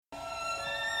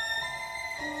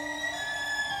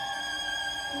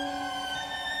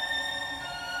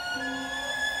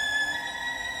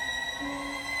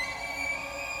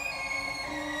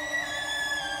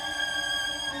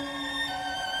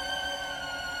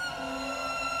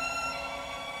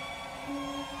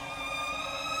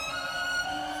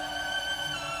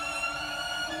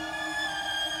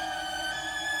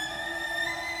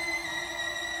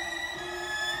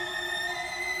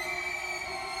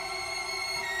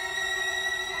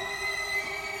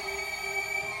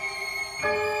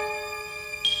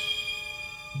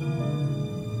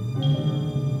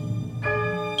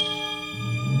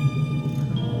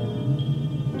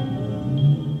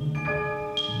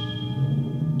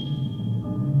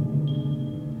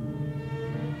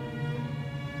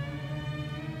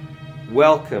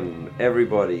Welcome,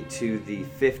 everybody, to the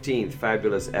 15th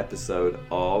fabulous episode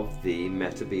of the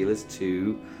Metabolist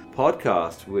 2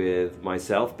 podcast with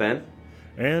myself, Ben.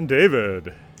 And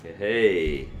David.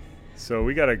 Hey. So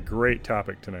we got a great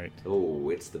topic tonight. Oh,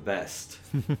 it's the best.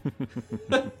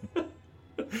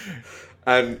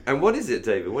 And what is it,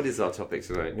 David? What is our topic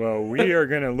tonight? Well, we are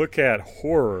going to look at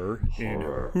horror in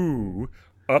Who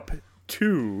up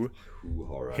to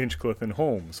Horror. Hinchcliffe and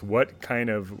Holmes. What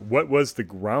was the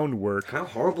groundwork? How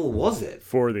horrible was it?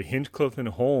 For the Hinchcliffe and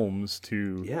Holmes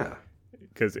to... Yeah.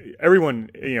 Because everyone,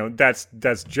 that's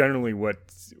generally what,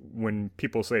 when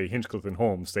people say Hinchcliffe and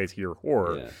Holmes, they hear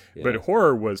horror. Yeah. But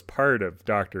horror was part of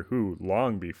Doctor Who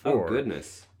long before. Oh,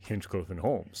 goodness. Hinchcliffe and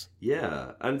Holmes.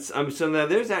 Yeah, and so now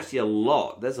there's actually a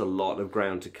lot of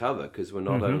ground to cover, because we're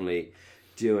not only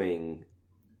doing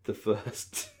the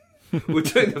first, we're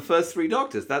doing the first three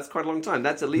Doctors. That's quite a long time.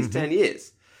 That's at least 10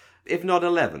 years, if not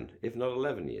 11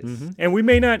 years. And we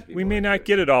may not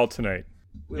get it all tonight.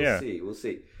 We'll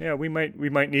see. Yeah, we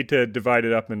might need to divide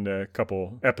it up into a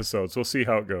couple episodes. We'll see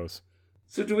how it goes.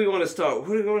 So do we want to start?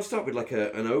 What do we want to start with, like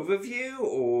an overview,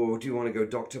 or do you want to go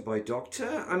doctor by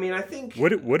doctor? I mean, I think... What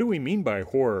do we mean by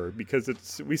horror? Because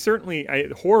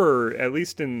horror, at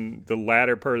least in the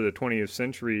latter part of the 20th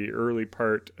century, early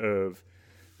part of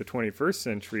the 21st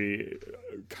century,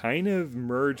 kind of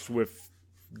merged with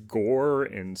gore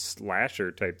and slasher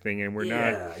type thing,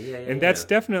 and that's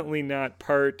definitely not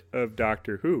part of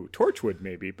Doctor Who. Torchwood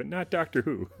maybe, but not Doctor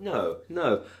Who. No.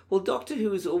 Well, Doctor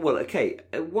Who is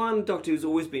one Doctor Who's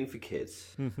always been for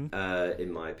kids,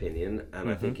 in my opinion,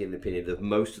 and I think in the opinion of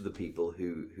most of the people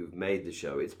who've made the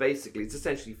show. It's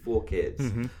essentially for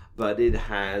kids, but it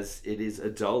is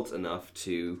adult enough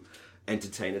to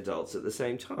entertain adults at the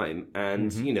same time,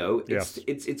 and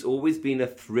it's always been a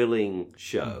thrilling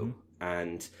show.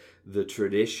 And the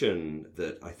tradition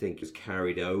that I think is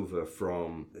carried over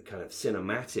from the kind of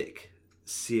cinematic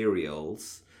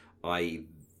serials, i.e.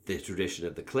 the tradition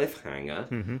of the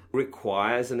cliffhanger,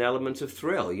 requires an element of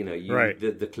thrill.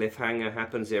 The cliffhanger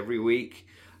happens every week.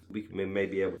 We may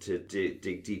be able to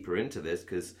dig deeper into this,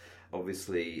 because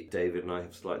obviously David and I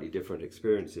have slightly different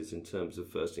experiences in terms of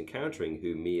first encountering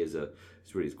Who. Me as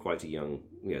quite a young,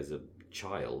 as a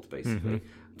child, basically.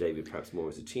 David perhaps more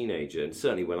as a teenager, and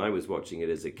certainly when I was watching it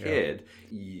as a kid,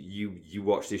 you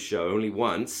watch this show only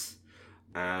once,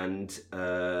 and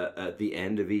at the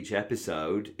end of each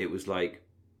episode, it was like,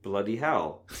 bloody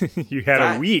hell. You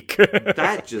had a week.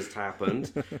 That just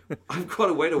happened. I've got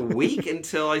to wait a week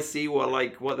until I see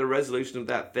what the resolution of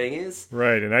that thing is.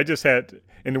 Right, and I just had,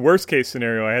 in the worst case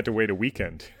scenario, I had to wait a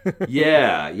weekend.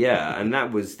 Yeah, and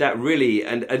that really,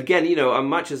 and again,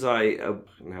 much as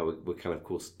now we're kind of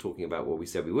course talking about what we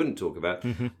said we wouldn't talk about,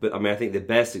 but I mean, I think the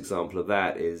best example of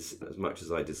that is, as much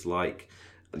as I dislike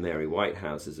Mary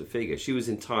Whitehouse as a figure, she was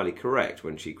entirely correct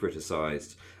when she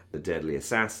criticized The Deadly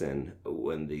Assassin,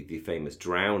 when the famous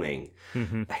drowning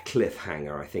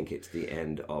cliffhanger. I think it's the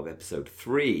end of episode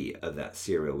 3 of that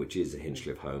serial, which is a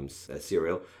Hinchcliffe Holmes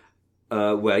serial,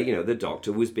 where the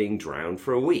Doctor was being drowned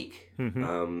for a week,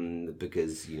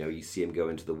 because you see him go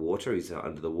into the water. He's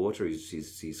under the water.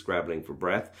 He's scrabbling for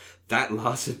breath. That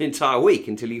lasts an entire week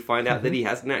until you find out that he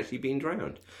hasn't actually been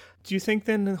drowned. Do you think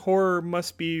then horror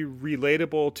must be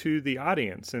relatable to the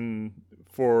audience, and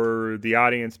for the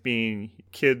audience being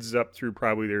kids up through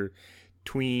probably their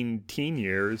teen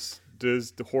years,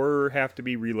 does the horror have to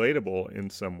be relatable in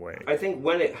some way? I think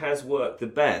when it has worked the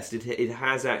best, it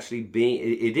has actually been,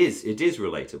 it is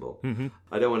relatable.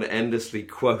 I don't want to endlessly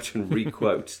quote and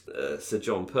requote Sir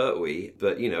John Pertwee,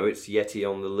 but it's Yeti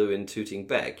on the Lewin tooting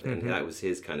Beck, and that was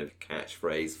his kind of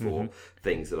catchphrase for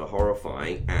things that are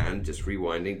horrifying. And just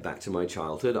rewinding back to my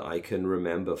childhood, I can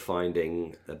remember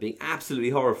being absolutely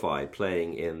horrified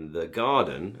playing in the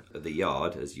garden, the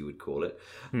yard as you would call it,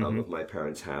 of my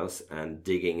parents' house, and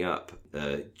digging up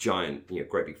giant,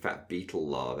 great big fat beetle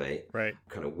larvae, right?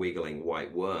 Kind of wiggling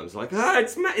white worms, like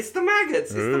it's the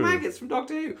maggots, it's the maggots from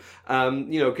Doctor Who.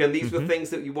 And these were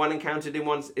things that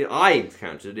I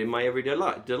encountered in my everyday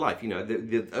life.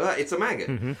 It's a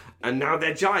maggot, and now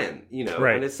they're giant,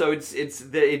 right. And so it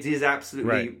is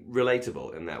absolutely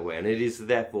relatable in that way, and it is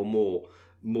therefore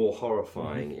more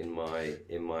horrifying in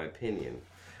my opinion.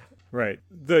 Right.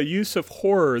 The use of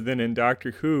horror then in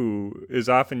Doctor Who is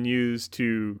often used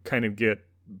to kind of get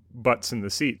butts in the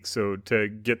seat. So to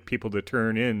get people to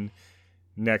turn in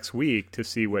next week to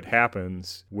see what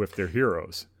happens with their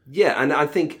heroes. Yeah, and I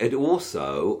think it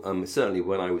also, certainly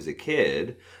when I was a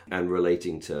kid and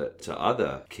relating to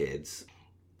other kids,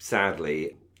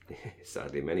 sadly,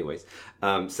 sadly in many ways,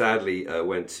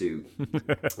 went to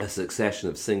a succession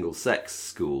of single-sex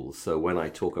schools. So when I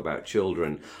talk about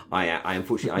children, I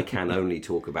unfortunately I can only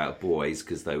talk about boys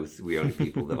because those were the only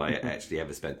people that I actually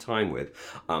ever spent time with.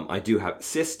 I do have a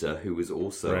sister who was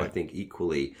also, I think,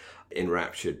 equally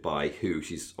enraptured by Who.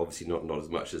 She's obviously not as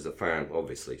much as a fan.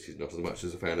 Obviously, she's not as much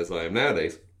as a fan as I am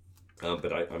nowadays.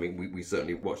 But I mean, we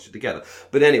certainly watched it together.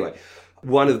 But anyway,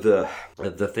 one of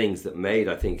the things that made,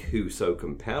 I think, Who so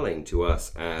compelling to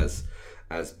us as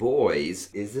boys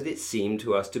is that it seemed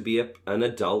to us to be an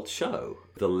adult show.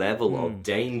 The level of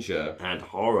danger and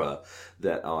horror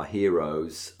that our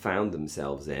heroes found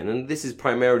themselves in, and this is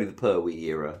primarily the Pertwee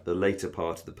era, the later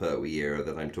part of the Pertwee era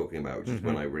that I'm talking about, which is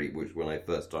when I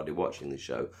first started watching the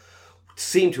show,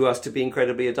 seemed to us to be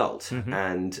incredibly adult.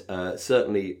 And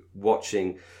certainly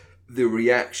watching the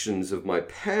reactions of my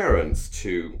parents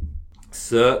to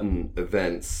certain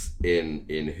events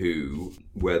in Who,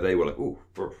 where they were like, "Ooh,"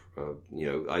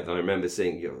 I remember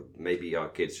seeing, maybe our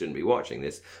kids shouldn't be watching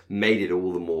this, made it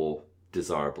all the more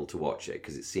desirable to watch it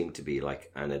because it seemed to be like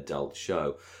an adult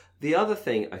show. The other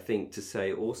thing I think to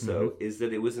say also is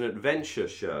that it was an adventure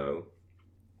show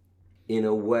in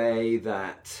a way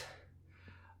that,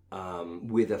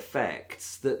 with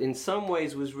effects that in some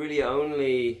ways was really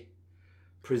only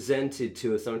presented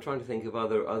to us. I'm trying to think of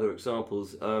other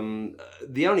examples.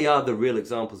 The only other real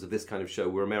examples of this kind of show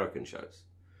were American shows.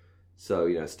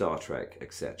 So, Star Trek,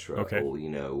 etc. Okay. Or,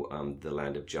 The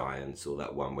Land of Giants, or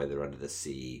that one where they're under the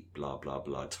sea, blah, blah,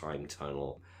 blah, Time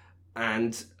Tunnel.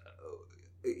 And,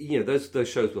 those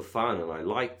shows were fun and I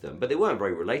liked them, but they weren't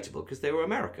very relatable because they were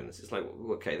Americans. It's like,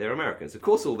 okay, they're Americans. Of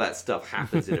course all that stuff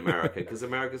happens in America because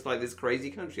America's like this crazy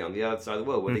country on the other side of the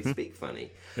world where they speak funny.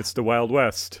 It's the Wild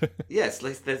West. Yes,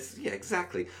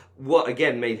 exactly. What,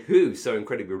 again, made Who so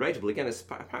incredibly relatable, again,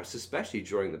 perhaps especially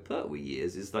during the Pertwee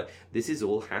years, is like, this is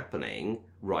all happening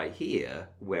right here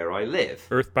where I live.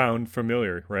 Earthbound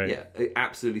familiar, right? Yeah,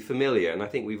 absolutely familiar. And I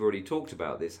think we've already talked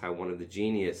about this, how one of the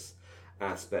genius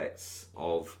aspects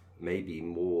of maybe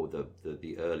more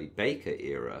the early Baker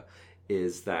era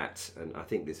is that, and I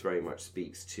think this very much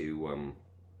speaks to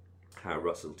how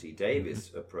Russell T Davies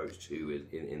approached Who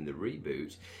in the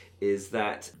reboot, is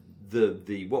that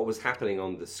the what was happening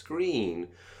on the screen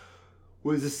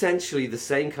was essentially the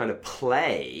same kind of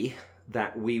play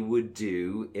that we would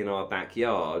do in our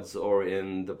backyards or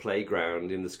in the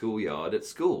playground in the schoolyard at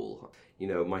school.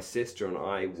 My sister and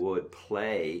I would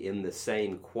play in the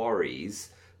same quarries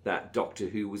that Doctor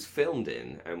Who was filmed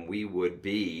in, and we would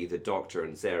be the Doctor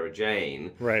and Sarah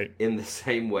Jane, right, in the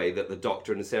same way that the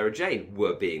Doctor and Sarah Jane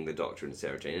were being the Doctor and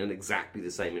Sarah Jane, in exactly the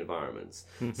same environments.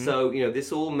 So,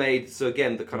 this all made, so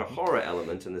again, the kind of horror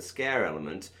element and the scare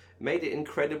element made it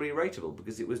incredibly relatable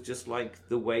because it was just like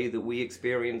the way that we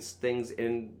experience things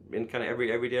in kind of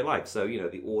everyday life. So,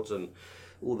 the Orton,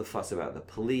 all the fuss about the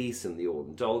police and the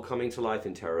Orton doll coming to life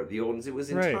in Terror of the Ortons, it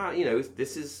was entire,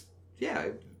 this is,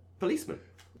 policemen.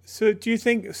 So do you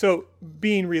think,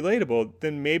 being relatable,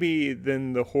 then maybe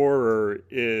the horror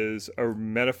is a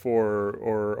metaphor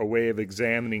or a way of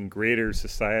examining greater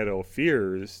societal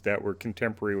fears that were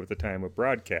contemporary with the time of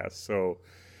broadcast. So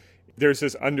there's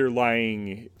this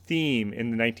underlying theme in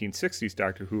the 1960s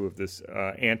Doctor Who of this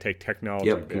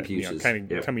anti-technology, computers,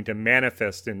 coming to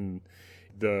manifest in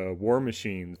the war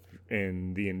machines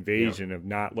and the invasion of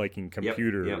not liking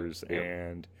computers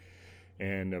and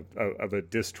of a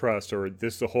distrust, or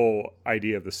the whole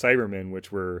idea of the Cybermen,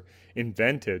 which were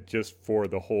invented just for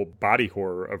the whole body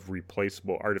horror of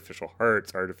replaceable artificial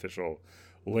hearts, artificial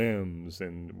limbs,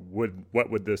 and what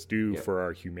would this do for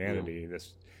our humanity?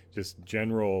 This just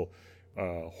general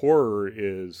horror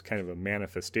is kind of a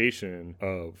manifestation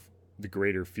of the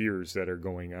greater fears that are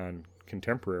going on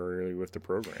contemporarily with the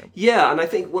program. Yeah, and I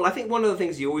think one of the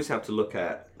things you always have to look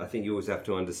at, I think you always have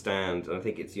to understand, and I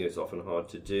think it's often hard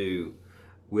to do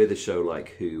with a show like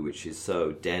Who, which is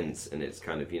so dense in its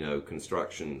kind of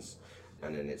constructions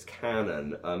and in its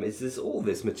canon, is this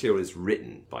material is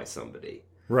written by somebody,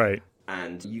 right?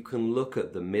 And you can look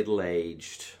at the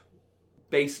middle-aged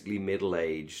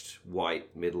white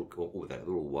they're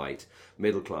all white,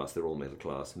 middle class, they're all middle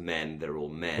class, men, they're all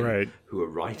men, right, who are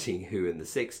writing Who in the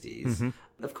 60s.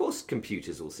 Of course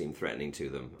computers all seem threatening to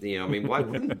them. Why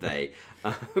wouldn't they?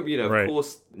 Of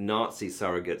course Nazi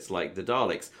surrogates like the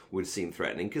Daleks would seem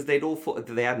threatening because they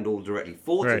hadn't all directly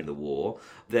fought in the war,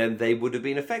 then they would have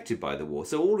been affected by the war.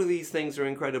 So all of these things are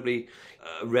incredibly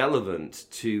relevant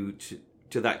to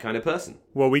that kind of person.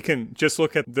 Well, we can just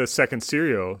look at the second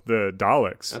serial, the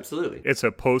Daleks. Absolutely. It's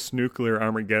a post-nuclear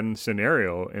Armageddon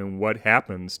scenario and what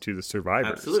happens to the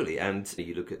survivors. Absolutely. And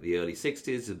you look at the early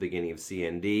 60s, the beginning of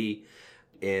CND,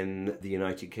 in the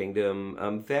United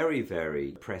Kingdom very,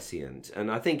 very prescient.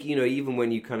 And I think, even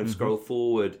when you kind of scroll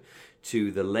forward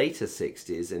to the later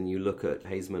 60s and you look at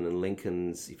Haseman and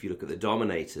Lincoln's, if you look at The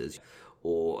Dominators,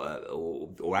 or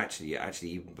actually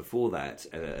even before that,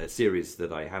 a series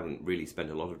that I haven't really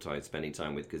spent a lot of time spending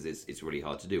time with because it's really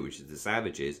hard to do, which is The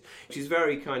Savages, which is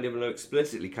very kind of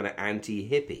explicitly kind of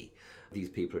anti-hippie. These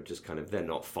people are just they're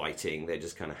not fighting, they're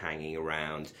just kind of hanging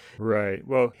around. Right.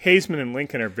 Well, Haseman and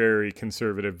Lincoln are very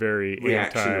conservative, very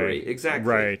reactionary. Exactly.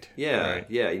 Right. Yeah. Right.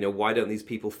 Yeah. Why don't these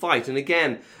people fight? And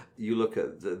again, you look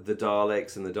at the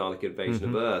Daleks and the Dalek invasion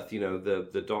of Earth,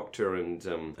 the Doctor and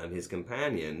his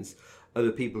companions are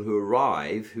the people who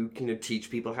arrive who teach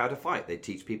people how to fight. They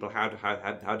teach people how to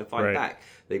fight back.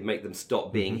 They make them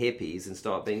stop being hippies and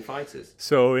start being fighters.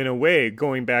 So in a way,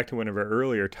 going back to one of our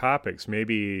earlier topics,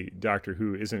 maybe Doctor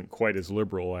Who isn't quite as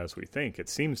liberal as we think. It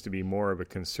seems to be more of a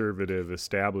conservative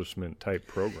establishment type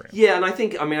program. Yeah, and I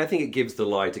think it gives the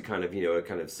lie to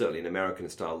certainly an American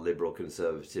style liberal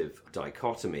conservative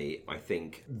dichotomy. I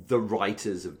think the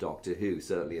writers of Doctor Who,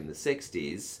 certainly in the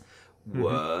 60s,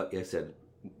 were, like I said,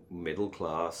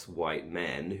 middle-class white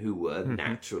men who were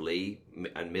naturally,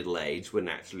 and middle-aged, were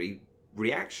naturally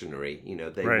reactionary.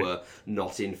 They were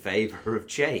not in favor of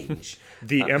change.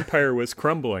 The empire was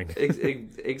crumbling.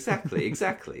 Exactly.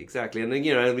 And then,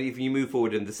 if you move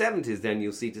forward in the 70s, then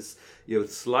you'll see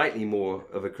slightly more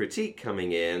of a critique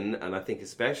coming in, and I think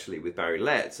especially with Barry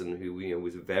Letts, and who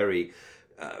was very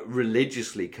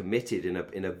religiously committed in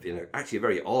a actually a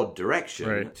very odd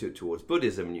direction towards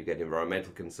Buddhism, and you get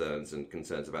environmental concerns and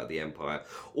concerns about the empire,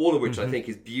 all of which I think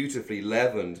is beautifully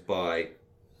leavened by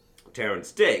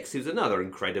Terrance Dicks, who's another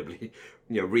incredibly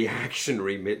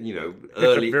reactionary,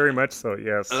 early, very much so,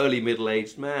 yes, early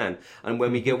middle-aged man. And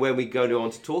when we go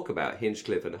on to talk about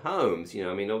Hinchcliffe and Holmes,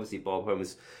 obviously Bob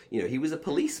Holmes, he was a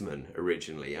policeman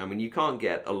originally. I mean, you can't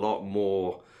get a lot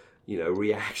more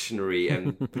reactionary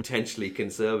and potentially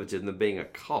conservative than being a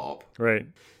cop. Right.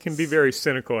 Can be very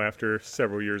cynical after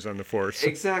several years on the force.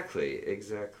 Exactly.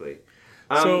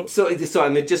 So just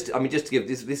to give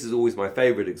this is always my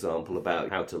favorite example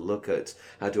about how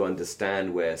to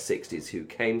understand where 60s Who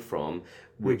came from,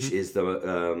 which is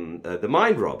the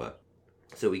Mind Robber.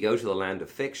 So we go to the land of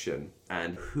fiction,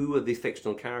 and who are the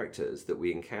fictional characters that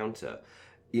we encounter?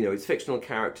 It's fictional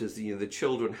characters, the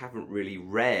children haven't really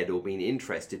read or been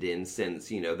interested in since,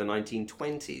 the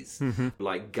 1920s,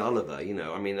 like Gulliver,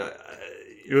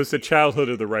 It was the childhood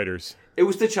of the writers. It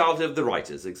was the childhood of the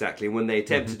writers, exactly. When they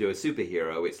attempt to do a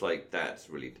superhero, it's like, that's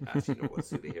really actually not what a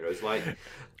superhero is like.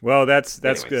 Well, that's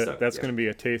good. So, that's going to be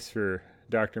a taste for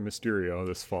Dr. Mysterio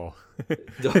this fall.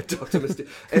 Dr. Mysterio.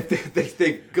 If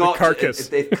they've got... The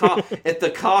carcass. If the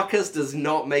carcass does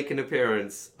not make an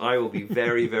appearance, I will be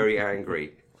very, very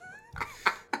angry.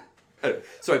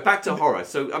 Sorry, back to horror.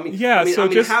 So, how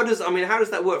does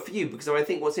that work for you? Because I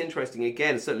think what's interesting,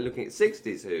 again, certainly looking at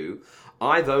 60s Who,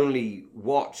 I've only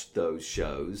watched those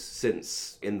shows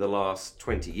since in the last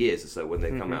 20 years or so when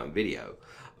they come out in video.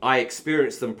 I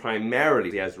experienced them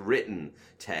primarily as written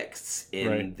texts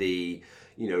in the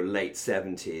late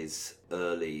 70s,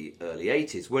 early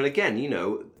 80s, when again,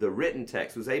 the written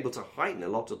text was able to heighten a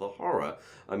lot of the horror.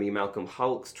 I mean, Malcolm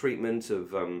Hulke's treatment of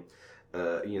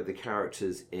the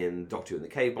characters in Doctor Who and the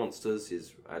Cave Monsters,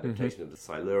 his adaptation of the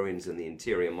Silurians and the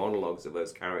interior monologues of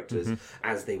those characters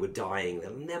as they were dying,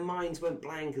 and their minds went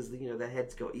blank as their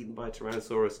heads got eaten by a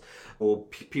Tyrannosaurus, or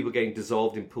people getting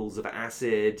dissolved in pools of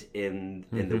acid in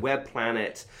the Web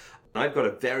Planet. I've got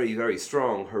a very, very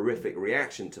strong, horrific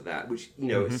reaction to that, which,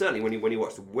 certainly when you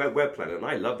watch the Web Planet, and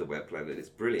I love the Web Planet, it's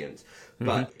brilliant,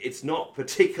 but it's not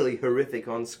particularly horrific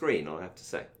on screen, I'll have to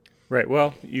say. Right.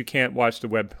 Well, you can't watch the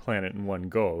Web Planet in one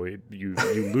go. You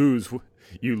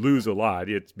lose a lot.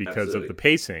 It's because of the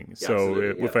pacing.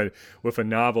 So with a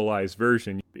novelized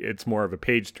version, it's more of a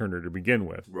page turner to begin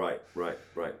with. Right.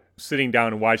 Sitting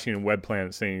down and watching a Web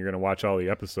Planet, saying you're going to watch all the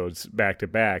episodes back to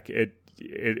back,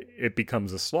 it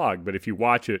becomes a slog. But if you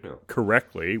watch it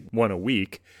correctly, one a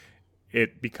week,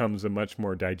 it becomes a much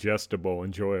more digestible,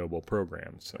 enjoyable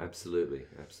program. So. Absolutely.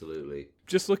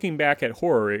 Just looking back at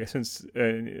horror, since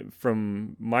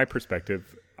from my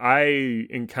perspective, I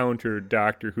encountered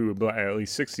Doctor Who, at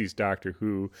least 60s Doctor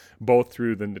Who, both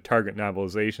through the Target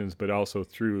novelizations, but also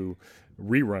through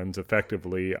reruns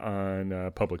effectively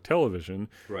on public television.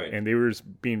 Right. And they were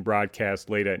being broadcast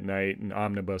late at night in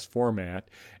omnibus format.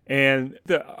 And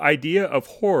the idea of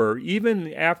horror,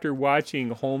 even after watching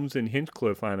Holmes and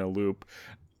Hinchcliffe on a loop,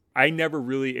 I never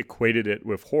really equated it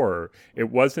with horror. It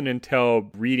wasn't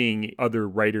until reading other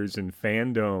writers in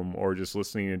fandom or just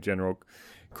listening to general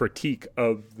critique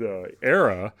of the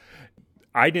era,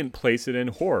 I didn't place it in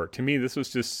horror. To me, this was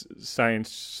just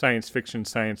science fiction,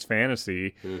 science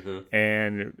fantasy,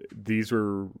 and these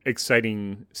were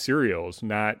exciting serials,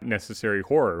 not necessary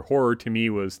horror. Horror to me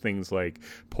was things like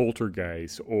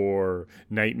Poltergeist or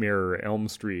Nightmare on Elm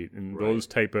Street and those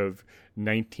type of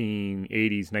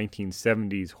 1980s,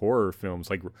 1970s horror films,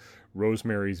 like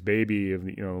Rosemary's Baby of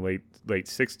the late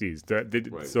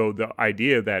 60s. So the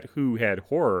idea that Who had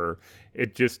horror,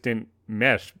 it just didn't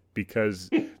mesh, because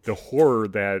the horror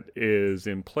that is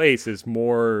in place is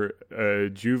more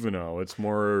juvenile. It's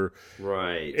more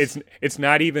It's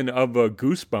not even of a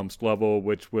Goosebumps level,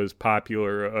 which was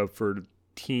popular for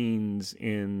teens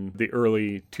in the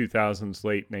early 2000s,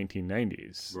 late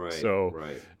 1990s.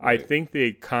 I think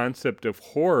the concept of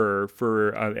horror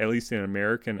for at least an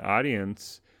American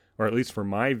audience, or at least from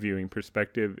my viewing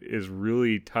perspective, is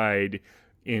really tied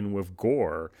in with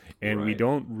gore, and we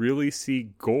don't really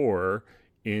see gore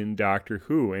in Doctor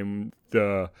Who, and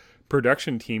the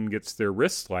production team gets their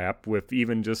wrist slapped with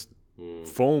even just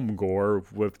foam gore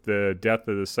with the death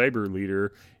of the cyber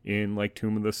leader in like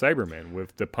Tomb of the Cybermen,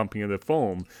 with the pumping of the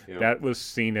foam. That was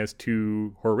seen as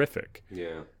too horrific.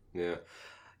 And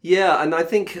I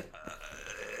think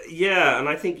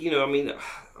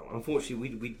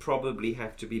unfortunately we'd probably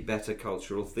have to be better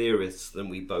cultural theorists than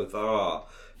we both are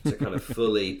to kind of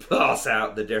fully pass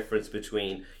out the difference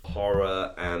between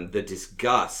horror and the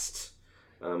disgust.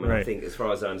 I think, as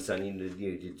far as I understand,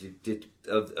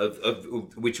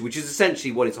 which is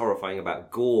essentially what is horrifying about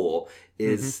gore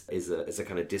is a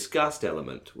kind of disgust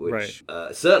element, which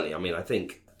certainly, I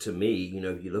think, to me,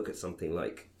 you look at something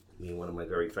like, one of my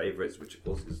very favourites, which of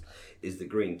course is The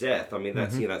Green Death.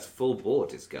 That's full bore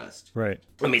disgust.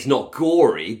 It's not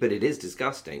gory, but it is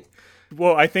disgusting.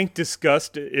 Well, I think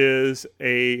disgust is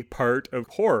a part of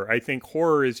horror. I think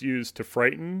horror is used to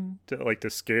frighten, to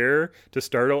scare, to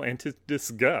startle, and to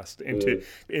disgust, and to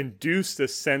induce the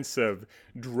sense of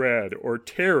dread or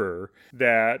terror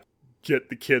that get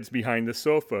the kids behind the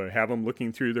sofa, have them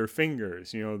looking through their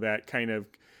fingers, that kind of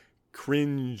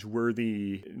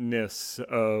cringe-worthiness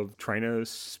of trying to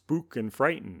spook and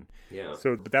frighten.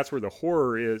 But that's where the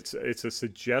horror is. It's a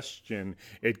suggestion.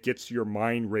 It gets your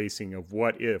mind racing of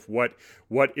what if, what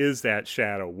is that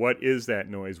shadow? What is that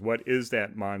noise? What is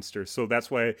that monster? So that's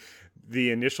why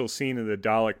the initial scene of the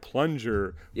Dalek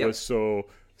plunger was so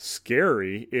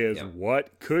scary, is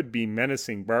what could be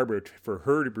menacing Barbara for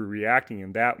her to be reacting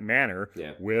in that manner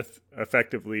with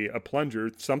effectively a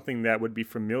plunger, something that would be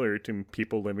familiar to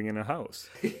people living in a house.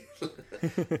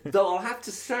 Though I'll have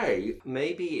to say,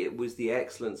 maybe it was the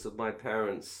excellence of my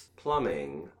parents'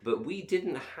 plumbing, but we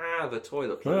didn't have a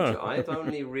toilet plunger. I've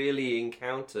only really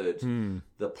encountered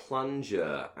the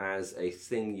plunger as a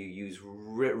thing you use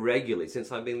regularly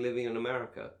since I've been living in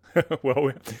America.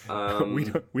 Well,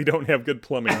 we don't have good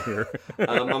plumbing here.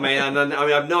 I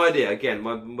have no idea. Again,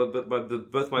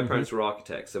 both my parents were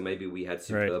architects, so maybe we had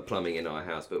superb plumbing in our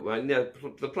house. But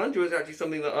the plunger was actually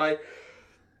something that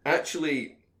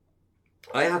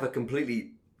I have a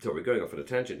completely... Sorry, we're going off on a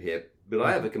tangent here, but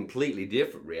I have a completely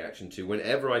different reaction to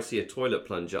whenever I see a toilet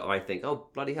plunger. I think, oh,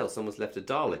 bloody hell, someone's left a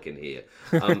Dalek in here.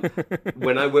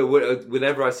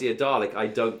 Whenever I see a Dalek, I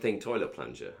don't think toilet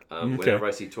plunger. Whenever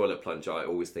I see toilet plunger, I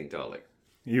always think Dalek.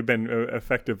 You've been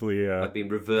effectively... I've been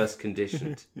reverse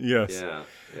conditioned. Yes.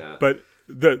 Yeah. But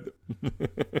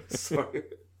Sorry.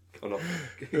 Gone off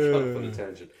on a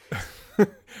tangent.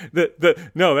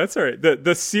 No, that's all right.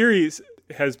 The series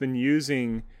has been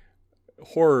using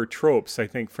horror tropes, I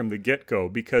think, from the get-go,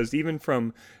 because even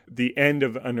from the end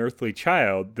of Unearthly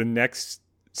Child, the next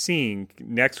scene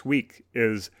next week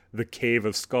is The Cave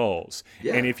of Skulls.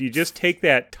 And if you just take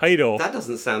that title... That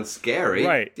doesn't sound scary.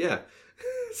 Right. Yeah.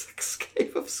 It's like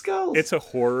Cave of Skulls. It's a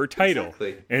horror title.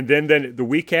 Exactly. And then the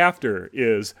week after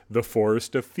is The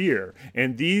Forest of Fear.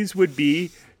 And these would be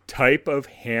type of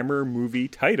Hammer movie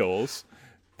titles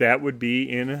that would be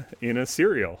in a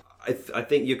serial. I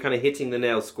think you're kind of hitting the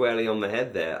nail squarely on the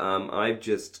head there. I've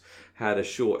just had a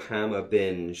short Hammer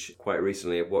binge quite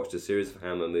recently. I've watched a series of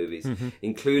Hammer movies,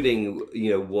 including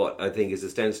what I think is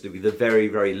ostensibly the very,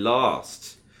 very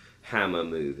last Hammer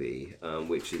movie,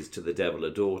 which is To the Devil a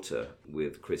Daughter,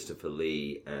 with Christopher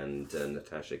Lee and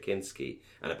Natasha Kinski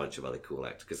and a bunch of other cool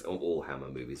actors, because all Hammer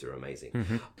movies are amazing.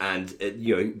 And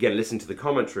again, listening to the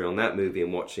commentary on that movie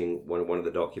and watching one of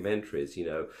the documentaries,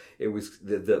 it was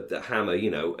the Hammer,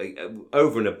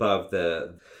 over and above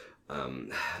the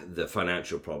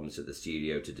financial problems at the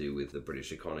studio to do with the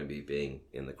British economy being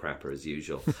in the crapper as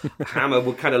usual. Hammer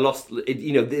were kind of lost.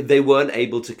 They weren't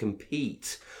able to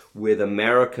compete with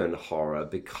American horror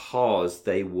because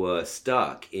they were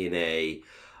stuck in a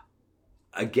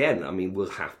again, I mean, we'll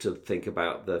have to think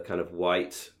about the kind of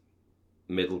white,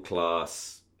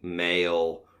 middle-class,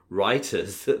 male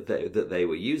writers that they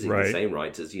were using, right. the same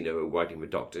writers, who were writing for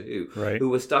Doctor Who, right. who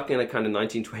were stuck in a kind of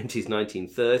 1920s,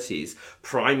 1930s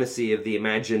primacy of the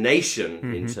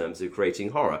imagination in terms of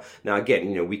creating horror. Now,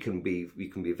 again, we can be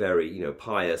very,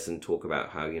 pious and talk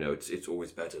about how, it's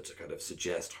always better to kind of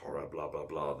suggest horror, blah blah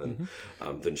blah,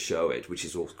 than show it, which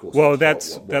is of course. Well,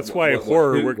 that's why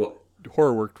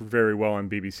horror worked very well on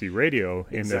BBC Radio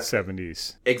in the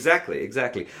 70s.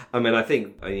 Exactly. I mean, I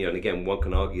think, and again, one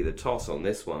can argue the toss on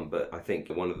this one, but I think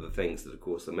one of the things that, of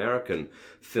course, American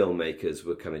filmmakers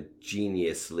were kind of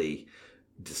geniusly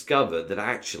discovered that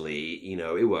actually,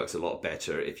 it works a lot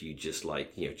better if you just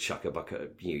chuck a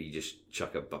bucket,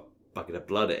 chuck a bucket of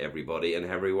blood at everybody and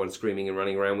have everyone screaming and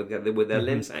running around with their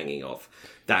limbs hanging off.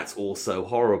 That's also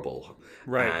horrible.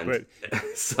 Right, and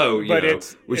so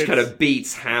which kind of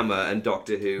beats Hammer and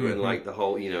Doctor Who and the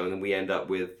whole, and then we end up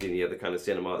with the kind of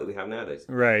cinema that we have nowadays.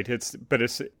 Right, it's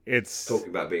talking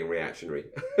about being reactionary.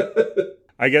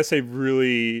 I guess if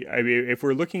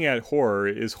we're looking at horror,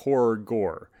 is horror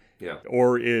gore? Yeah.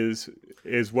 Or is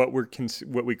what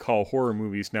we call horror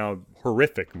movies now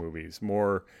horrific movies?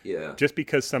 More. Yeah. Just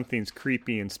because something's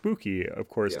creepy and spooky, of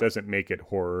course, doesn't make it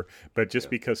horror. But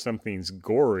just because something's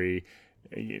gory,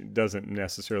 it doesn't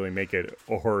necessarily make it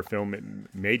a horror film. It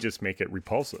may just make it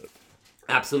repulsive.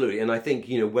 Absolutely, and I think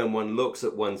when one looks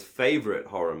at one's favorite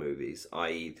horror movies,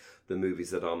 i.e., the movies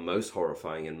that are most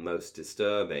horrifying and most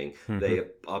disturbing, they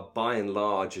are by and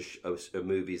large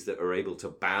movies that are able to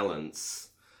balance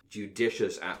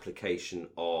judicious application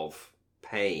of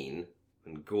pain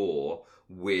and gore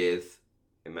with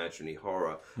imaginary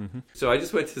horror. So I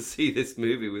just went to see this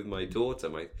movie with my daughter,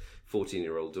 my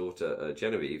 14-year-old daughter,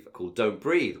 Genevieve, called Don't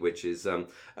Breathe, which is a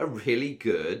really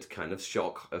good kind of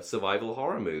shock survival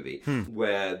horror movie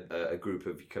where a group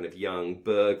of kind of young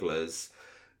burglars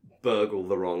burgle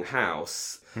the wrong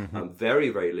house. Very,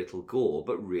 very little gore,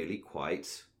 but really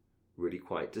quite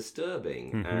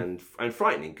disturbing and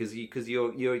frightening because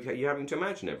you're having to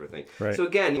imagine everything. Right. So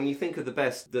again, when you think of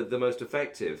the most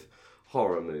effective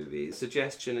horror movies,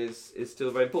 suggestion is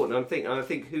still very important. I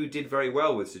think Who did very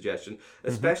well with suggestion,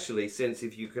 especially since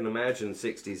if you can imagine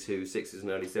 60s and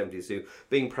early 70s Who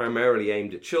being primarily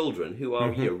aimed at children who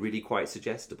are really quite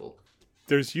suggestible.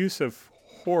 There's use of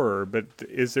horror, but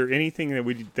is there anything that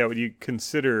would you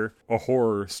consider a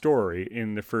horror story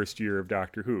in the first year of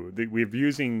Doctor Who? We're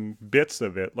using bits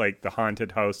of it, like the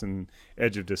haunted house and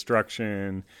Edge of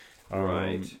Destruction.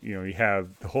 Right. You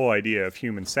have the whole idea of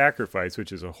human sacrifice,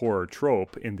 which is a horror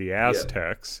trope in the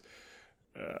Aztecs.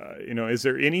 Is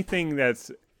there anything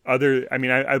that's other? I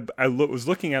mean, I was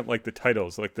looking at the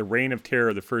titles, like the Reign of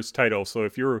Terror, the first title. So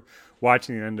if you're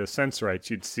watching the end of Sensorites,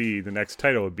 you'd see the next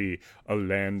title would be A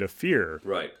Land of Fear.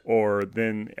 Right. Or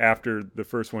then after the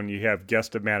first one, you have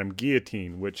Guest of Madame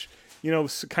Guillotine, which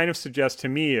kind of suggests to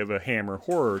me of a Hammer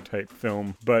horror type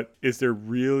film. But is there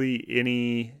really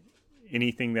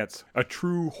anything that's a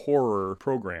true horror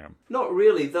program? Not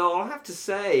really, though I'll have to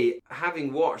say,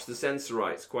 having watched the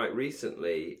Sensorites quite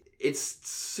recently, it's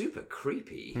super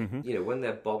creepy, when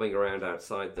they're bobbing around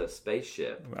outside the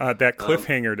spaceship. That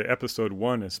cliffhanger to episode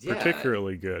 1 is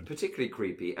particularly good. Particularly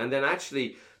creepy. And then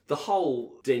actually, the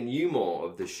whole denouement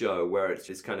of the show, where it's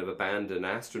this kind of abandoned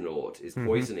astronaut is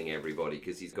poisoning everybody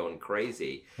because he's gone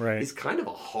crazy, is kind of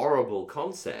a horrible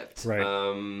concept. Right.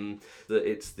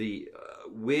 It's the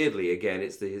weirdly again,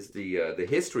 it's the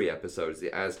history episodes,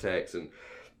 the Aztecs and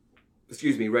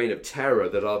Reign of Terror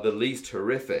that are the least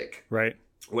horrific. Right.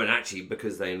 When actually,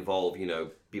 because they involve,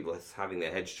 people having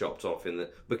their heads chopped off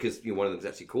because one of them is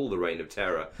actually called the Reign of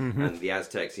Terror, and the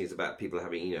Aztecs is about people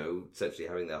having, essentially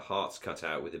having their hearts cut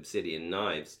out with obsidian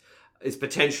knives. Is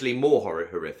potentially more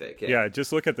horrific. Yeah,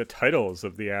 just look at the titles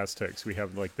of the Aztecs. We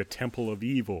have the Temple of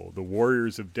Evil, the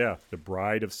Warriors of Death, the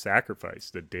Bride of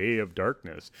Sacrifice, the Day of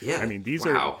Darkness. Yeah, I mean these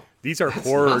are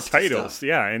horror titles. Stuff.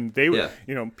 Yeah, and they were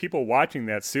people watching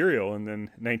that serial in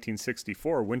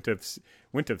 1964 wouldn't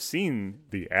have seen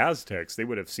the Aztecs. They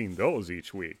would have seen those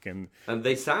each week, and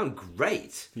they sound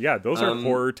great. Yeah, those are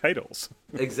horror titles.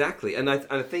 Exactly, and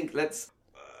I think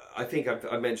I think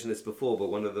I've mentioned this before,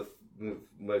 but one of the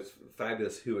most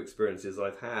fabulous Who experiences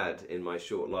I've had in my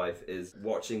short life is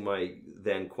watching my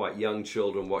then quite young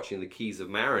children watching the Keys of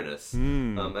Marinus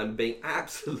and being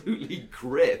absolutely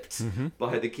gripped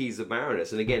by the Keys of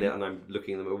Marinus. And again, and I'm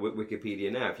looking at them at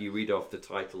Wikipedia now, if you read off the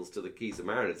titles to the Keys of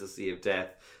Marinus, The Sea of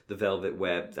Death, The Velvet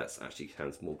Web, that actually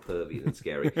sounds more pervy than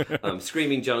scary,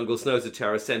 Screaming Jungle, Snows of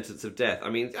Terror, Sentence of Death. I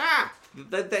mean,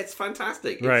 that's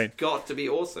fantastic. It's Right. got to be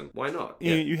awesome. Why not?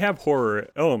 You have horror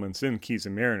elements in Keys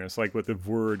of Marinus, like with the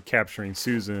Word capturing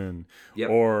Susan, Yep.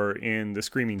 or in the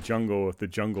Screaming Jungle with the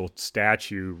jungle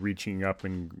statue reaching up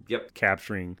and Yep.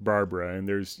 capturing Barbara. And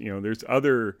there's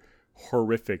other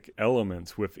horrific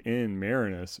elements within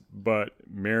Marinus, but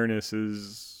Marinus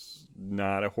is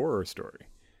not a horror story.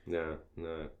 No.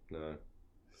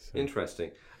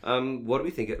 Interesting. What do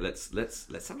we think? Let's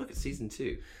have a look at season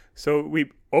 2. So we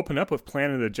open up with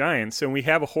Planet of the Giants, and we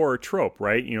have a horror trope,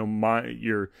 right?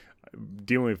 You're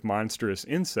dealing with monstrous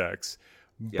insects,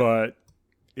 but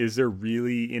is there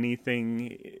really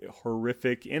anything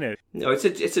horrific in it? No, it's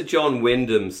a John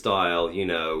Wyndham style,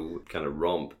 kind of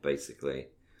romp, basically.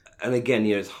 And again,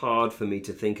 it's hard for me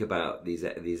to think about these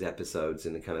episodes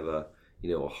in a kind of a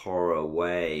horror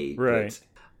way. Right.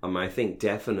 But, I think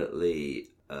definitely,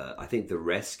 I think the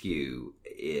rescue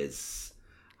is,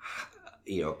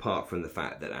 apart from the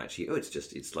fact that actually,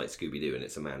 it's like Scooby-Doo and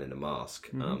it's a man in a mask.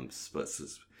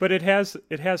 But it has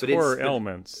horror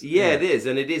elements. Yeah, it is,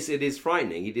 and it is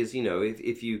frightening. It is,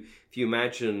 if you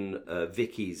imagine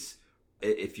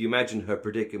if you imagine her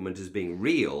predicament as being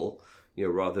real,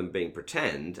 rather than being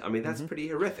pretend. I mean, that's pretty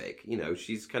horrific.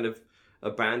 She's kind of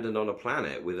abandoned on a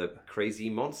planet with a crazy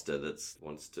monster that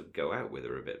wants to go out with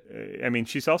her a bit. I mean,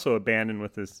 she's also abandoned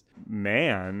with this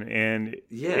man, and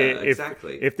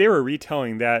exactly. If they were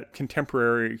retelling that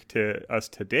contemporary to us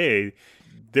today,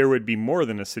 there would be more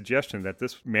than a suggestion that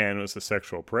this man was a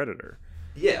sexual predator.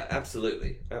 Yeah,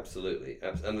 absolutely.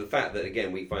 And the fact that,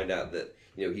 again, we find out that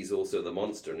he's also the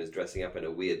monster and is dressing up in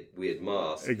a weird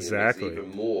mask. Exactly. Makes it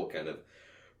even more kind of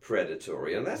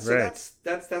predatory, and that's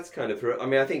kind of. I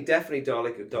mean, I think definitely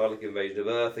Dalek Invasion of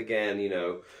Earth again.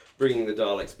 Bringing the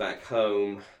Daleks back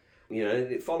home.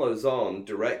 It follows on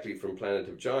directly from Planet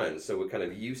of Giants, so we're kind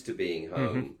of used to being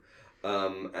home.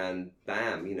 And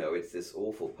bam, it's this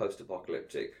awful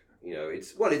post-apocalyptic.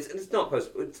 It's not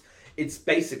post. It's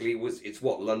basically it's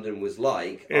what London was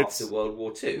like after World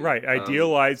War II. Right,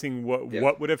 idealizing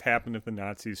what would have happened if the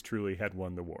Nazis truly had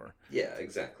won the war. Yeah,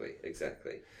 exactly.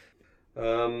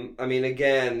 I mean,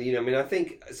 again, I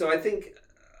think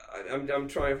I'm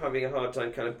having a hard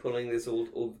time kind of pulling this all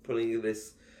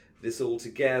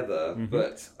together,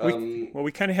 but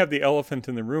we kind of have the elephant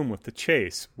in the room with the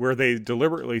chase, where they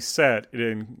deliberately set it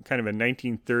in kind of a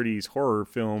 1930s horror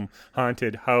film,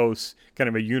 haunted house, kind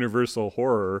of a universal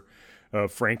horror of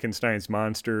Frankenstein's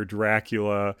monster,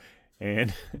 Dracula,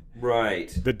 and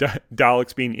the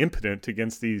Daleks being impotent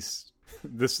against this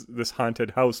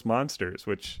haunted house monsters,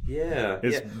 which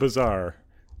is bizarre.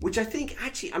 Which I think,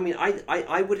 actually, I mean,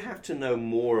 I would have to know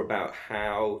more about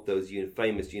how those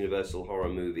famous Universal horror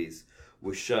movies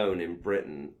were shown in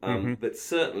Britain. But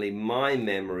certainly my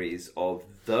memories of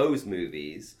those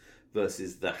movies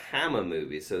versus the Hammer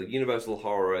movies, so Universal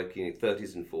horror,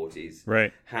 30s and 40s,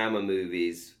 right? Hammer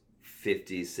movies,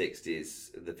 50s,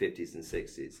 60s, the 50s and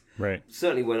 60s. Right.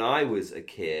 Certainly when I was a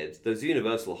kid, those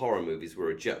Universal horror movies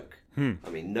were a joke. I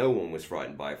mean, no one was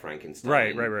frightened by Frankenstein.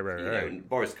 Right. And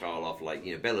Boris Karloff,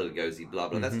 Bela Lugosi, blah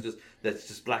blah. That's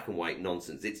just black and white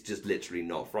nonsense. It's just literally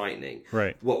not frightening.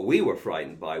 Right. What we were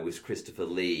frightened by was Christopher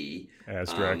Lee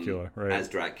as Dracula,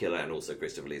 and also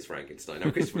Christopher Lee as Frankenstein. Now,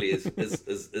 Christopher Lee as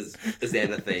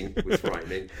anything was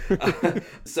frightening.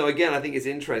 So again, I think it's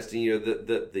interesting,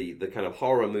 that the kind of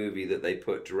horror movie that they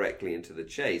put directly into the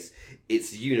chase.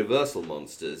 It's Universal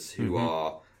monsters who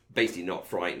are basically not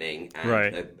frightening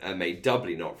and are made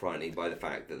doubly not frightening by the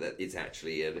fact that it's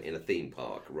actually in a theme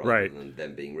park rather than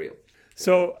them being real.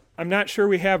 So I'm not sure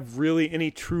we have really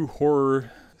any true horror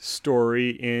story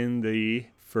in the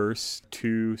first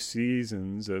 2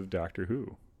 seasons of Doctor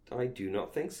Who. I do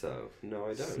not think so. No,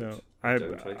 I don't. So I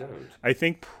don't. I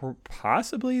think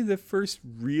possibly the first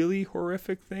really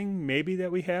horrific thing maybe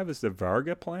that we have is the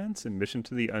Varga plants in Mission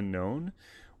to the Unknown,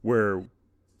 where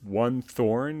one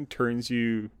thorn turns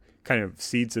you kind of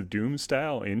Seeds of Doom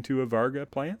style into a Varga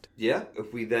plant. Yeah,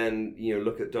 if we then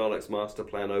look at Dalek's master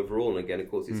plan overall, and again, of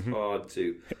course, it's hard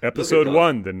to Episode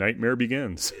 1, The Nightmare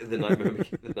Begins. The Nightmare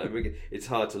Begins. It's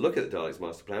hard to look at the Dalek's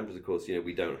master plan because, of course,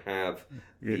 we don't have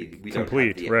the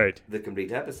complete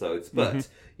episodes. But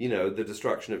the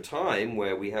destruction of time,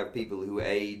 where we have people who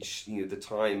age, the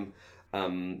time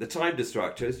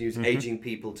destructors use aging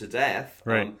people to death.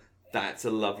 Right. That's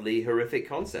a lovely, horrific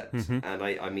concept. And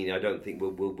I mean, I don't think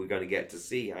we're going to get to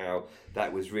see how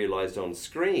that was realized on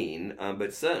screen,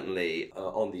 but certainly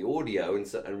on the audio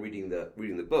and reading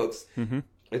the books,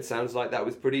 it sounds like that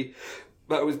was pretty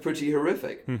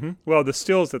horrific. Well, the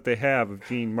stills that they have of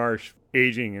Jean Marsh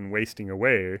aging and wasting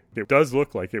away, it does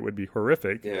look like it would be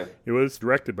horrific. Yeah. It was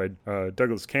directed by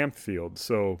Douglas Camfield,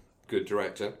 so Good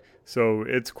director. So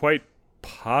it's quite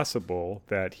possible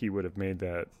that he would have made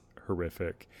that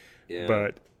horrific. Yeah.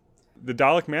 But the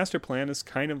Dalek Master Plan is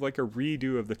kind of like a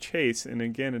redo of The Chase, and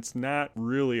again, it's not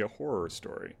really a horror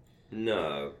story.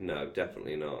 No,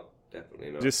 definitely not.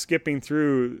 Definitely not. Just skipping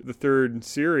through the third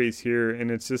series here,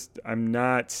 and it's just, I'm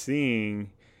not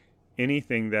seeing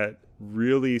anything that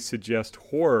really suggest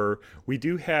horror. We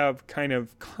do have kind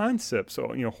of concepts,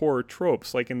 horror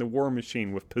tropes, like in The War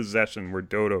Machine with possession, where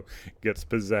Dodo gets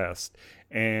possessed,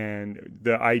 and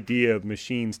the idea of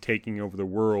machines taking over the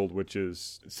world, which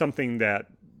is something that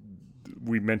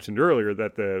we mentioned earlier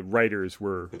that the writers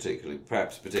were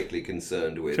particularly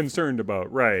concerned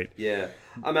about, right? Yeah,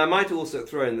 I mean, I might also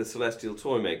throw in the Celestial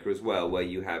Toymaker as well, where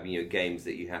you have games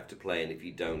that you have to play, and if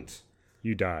you don't,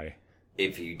 you die.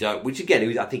 If you don't, which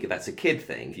again, I think that's a kid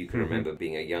thing. If you can remember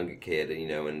being a younger kid,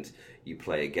 and you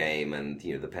play a game, and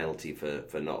the penalty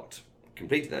for not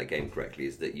completing that game correctly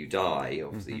is that you die.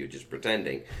 Obviously, you're just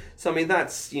pretending. So I mean,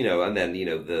 that's and then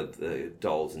the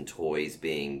dolls and toys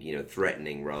being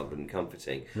threatening rather than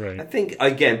comforting. Right. I think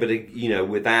again, but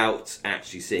without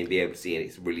actually being able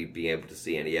to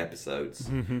see any episodes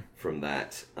from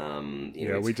that.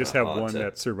 We just have one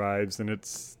that survives, and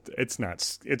it's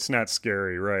not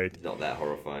scary, right? Not that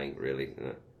horrifying, really.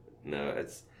 No,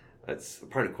 it's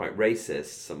apparently quite racist,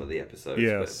 some of the episodes,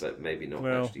 yes. but maybe not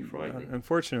actually frightening.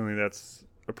 Unfortunately, that's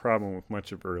a problem with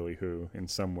much of early Who in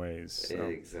some ways. So.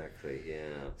 Exactly,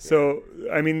 yeah. So,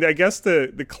 I mean, I guess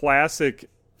the classic,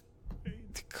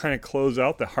 to kind of close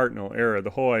out the Hartnell era,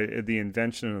 the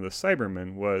invention of the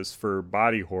Cybermen was for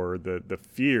body horror, the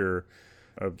fear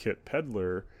of Kit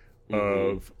Pedler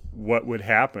of what would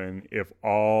happen if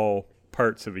all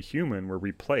parts of a human were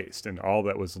replaced and all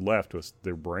that was left was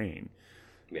their brain.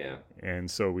 Yeah.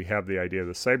 And so we have the idea of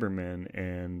the Cybermen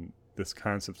and this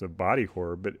concept of body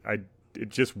horror, but it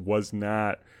just was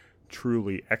not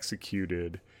truly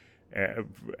executed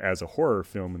as a horror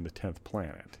film in the 10th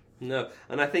Planet. No,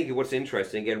 and I think what's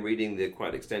interesting, again, reading the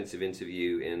quite extensive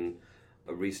interview in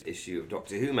a recent issue of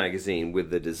Doctor Who magazine with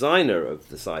the designer of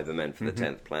the Cybermen for the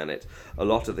 10th Planet, a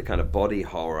lot of the kind of body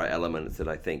horror elements that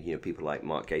I think people like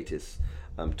Mark Gatiss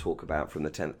talk about from the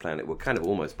 10th Planet were kind of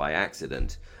almost by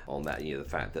accident on that. The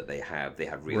fact that they have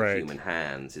real human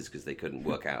hands is because they couldn't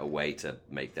work out a way to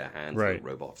make their hands look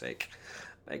robotic,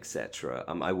 etc.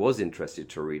 I was interested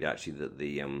to read actually that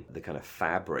the kind of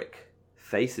fabric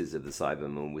faces of the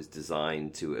Cybermen was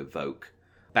designed to evoke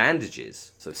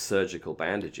bandages, so surgical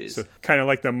bandages. So kind of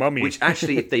like the Mummy. Which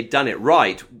actually, if they'd done it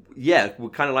right,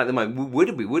 would kind of like the Mummy. Would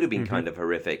have been kind of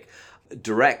horrific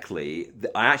directly.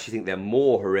 I actually think they're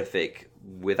more horrific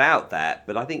without that,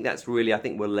 but I think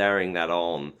we're layering that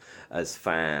on as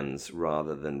fans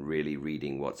rather than really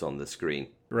reading what's on the screen.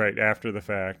 Right, after the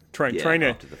fact. Trying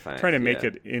to make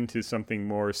it into something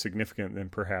more significant than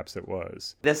perhaps it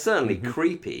was. They're certainly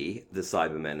creepy, the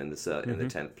Cybermen in the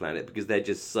 10th Planet, because they're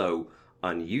just so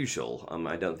unusual.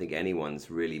 I don't think anyone's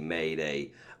really made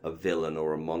a villain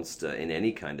or a monster in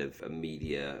any kind of a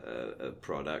media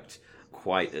product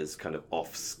quite as kind of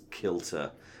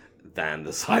off-kilter than the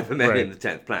Cybermen in the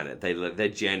 10th Planet. They're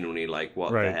genuinely like,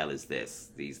 what the hell is this?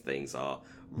 These things are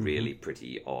really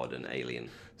pretty odd and alien.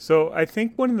 So I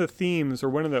think one of the themes or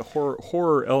one of the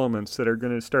horror elements that are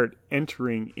going to start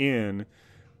entering in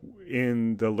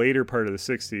the later part of the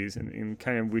 60s, and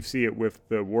kind of we see it with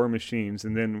the War Machines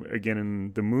and then again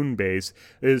in the Moon Base,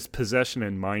 is possession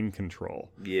and mind control.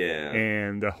 Yeah.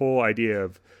 And the whole idea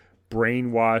of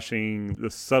brainwashing, the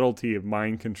subtlety of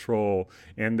mind control,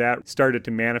 and that started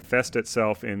to manifest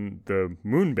itself in the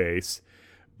Moon Base.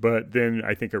 But then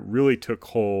I think it really took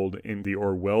hold in the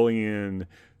Orwellian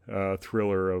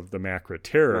thriller of the Macra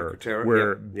Terror,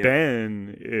 where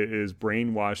Ben is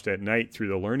brainwashed at night through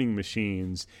the learning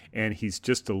machines, and he's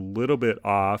just a little bit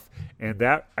off, and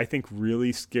that I think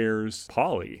really scares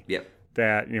Polly. Yep.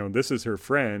 That this is her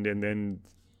friend, and then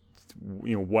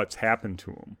what's happened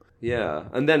to him. Yeah,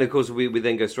 and then of course we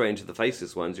then go straight into the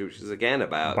Faceless Ones, which is again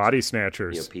about body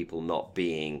snatchers, people not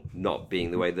being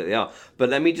the way that they are. But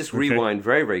let me just rewind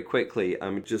very, very quickly.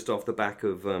 Just off the back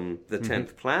of the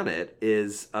 10th Planet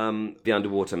is the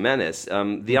Underwater Menace.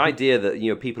 The idea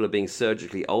that people are being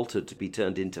surgically altered to be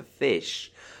turned into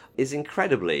fish is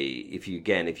incredibly, if you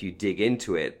dig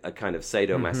into it, a kind of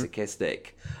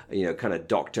sadomasochistic, kind of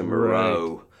Dr.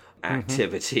 Moreau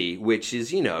activity, which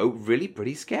is, really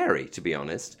pretty scary, to be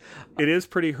honest. It is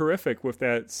pretty horrific with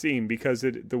that scene because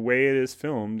the way it is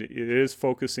filmed, it is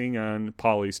focusing on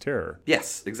Polly's terror.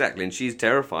 Yes, exactly. And she's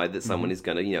terrified that someone is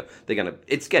going to,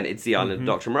 it's the island of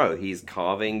Dr. Moreau. He's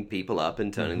carving people up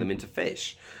and turning them into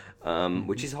fish,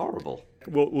 which is horrible.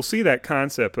 We'll see that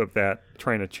concept of that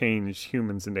trying to change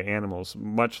humans into animals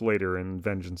much later in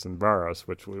Vengeance and Varos,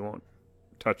 which we won't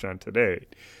touch on today.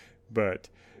 But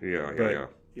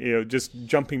just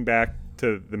jumping back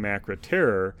to the Macra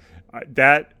Terror,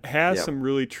 that has some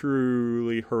really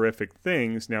truly horrific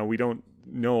things. Now, we don't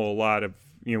know a lot of,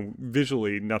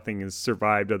 visually nothing has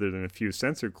survived other than a few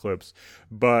sensor clips,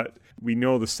 but we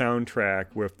know the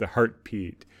soundtrack with the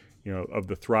heartbeat, of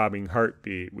the throbbing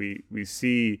heartbeat. We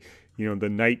see, the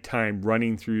nighttime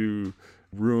running through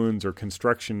ruins or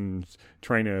constructions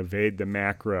trying to evade the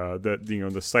Macra,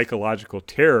 the psychological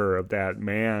terror of that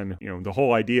man, the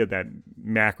whole idea that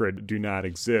Macra do not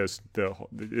exist.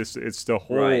 It's the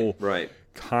whole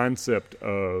concept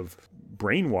of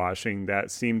brainwashing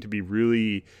that seemed to be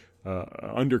really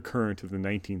undercurrent of the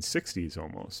 1960s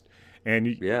almost. And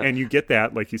you get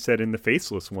that, like you said, in the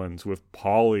Faceless ones with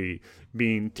Paulie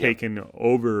being taken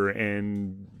over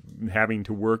and having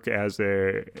to work as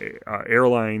a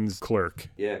airlines clerk.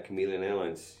 Yeah, Chameleon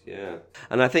Airlines. Yeah,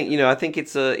 and I think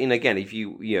it's again, if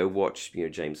you watch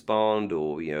James Bond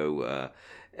or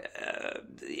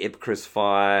Ipcris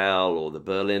File or the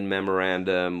Berlin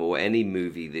Memorandum or any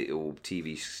movie or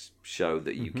TV show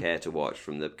that you care to watch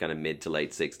from the kind of mid to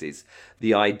late 60s,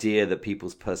 the idea that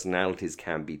people's personalities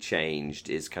can be changed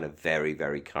is kind of very,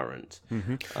 very current.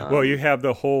 Well, you have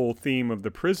the whole theme of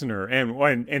The Prisoner and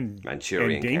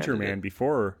Manchurian and Danger Candidate. Man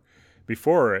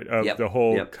before it, of the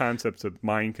whole concepts of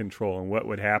mind control and what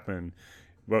would happen.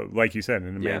 Well, like you said,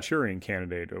 in the Manchurian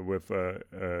Candidate with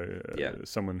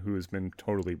someone who has been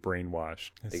totally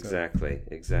brainwashed. Exactly.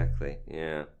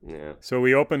 Yeah. So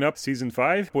we open up season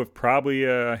 5 with probably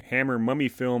a Hammer mummy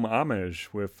film homage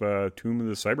with Tomb of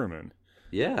the Cybermen.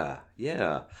 Yeah.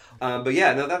 But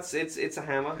yeah, no, it's a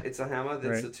hammer. It's a hammer.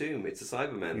 That's a tomb. It's a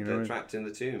Cyberman. They're trapped in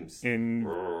the tombs.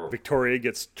 Victoria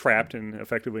gets trapped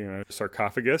effectively in a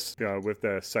sarcophagus with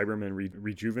the Cyberman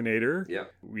rejuvenator. Yeah.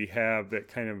 We have that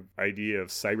kind of idea of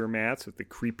cybermats with the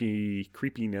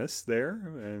creepiness there.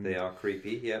 And, they are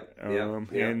creepy. Yeah.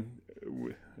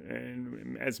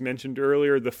 And as mentioned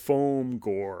earlier, the foam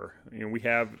gore. We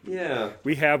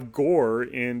have gore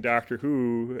in Doctor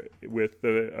Who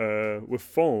with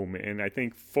foam, and I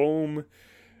think foam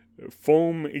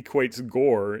equates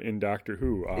gore in Doctor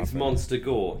Who. Often. It's monster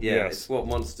gore. Yeah, yes. It's what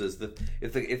monsters.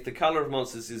 If the color of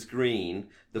monsters is green,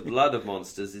 the blood of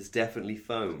monsters is definitely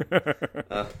foam.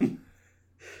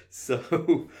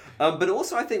 So, but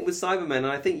also I think with Cybermen, and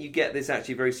I think you get this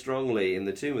actually very strongly in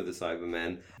the Tomb of the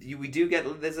Cybermen, we do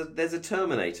get, there's a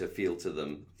Terminator feel to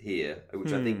them here,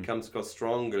 which I think comes across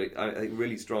strongly, I think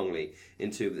really strongly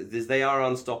in Tomb. They are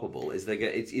unstoppable.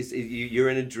 You're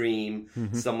in a dream,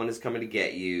 someone is coming to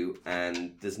get you,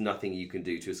 and there's nothing you can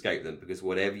do to escape them, because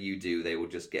whatever you do, they will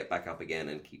just get back up again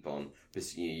and keep on.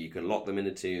 You can lock them in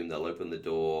a tomb, they'll open the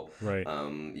door, right.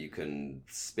 You can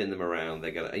spin them around,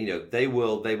 they're gonna, they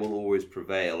will always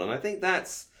prevail. And I think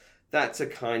that's a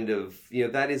kind of,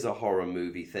 that is a horror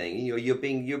movie thing. You're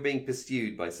being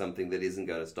pursued by something that isn't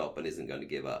going to stop and isn't going to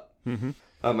give up.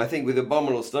 I think with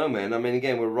Abominable Snowman,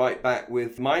 again, we're right back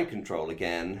with mind control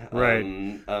again.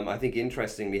 Right. I think,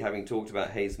 interestingly, having talked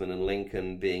about Haseman and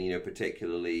Lincoln being,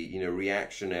 particularly,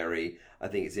 reactionary, I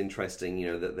think it's interesting,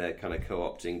 that they're kind of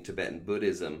co-opting Tibetan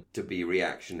Buddhism to be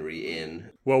reactionary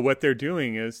in. Well, what they're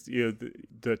doing is,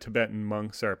 the Tibetan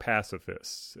monks are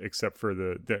pacifists, except for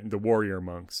the warrior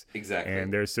monks. Exactly.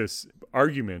 And there's this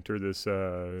argument or this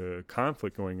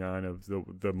conflict going on of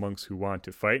the monks who want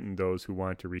to fight and those who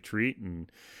want to retreat,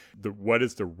 and what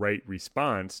is the right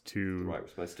response to... The right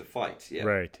response to fight, yeah.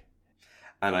 Right.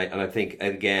 And I think,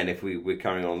 again, if we're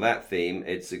carrying on that theme,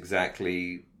 it's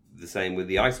exactly the same with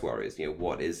the Ice Warriors.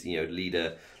 What is,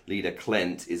 leader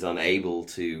Klent is unable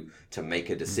to make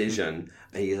a decision.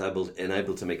 He's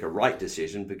unable to make a right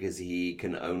decision because he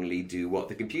can only do what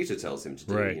the computer tells him to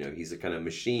do. Right. He's a kind of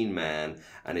machine man,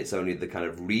 and it's only the kind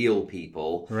of real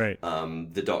people, right.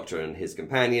 The Doctor and his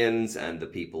companions, and the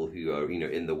people who are,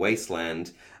 in the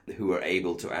wasteland, who are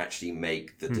able to actually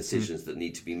make the decisions that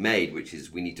need to be made, which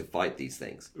is we need to fight these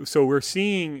things. So we're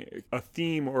seeing a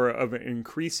theme of an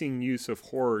increasing use of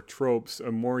horror tropes,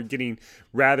 more getting,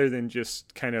 rather than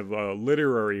just kind of a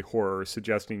literary horror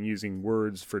suggesting using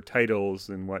words for titles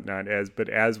and whatnot, but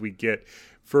as we get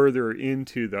further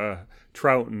into the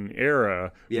Troughton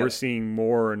era, we're seeing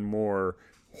more and more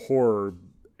horror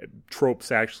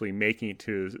tropes actually making it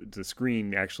to the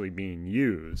screen, actually being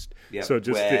used. Yeah, so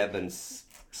just web and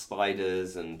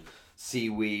spiders and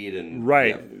seaweed and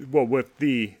Well, with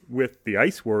the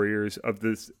Ice Warriors of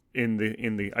this in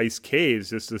the ice caves,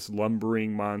 there's this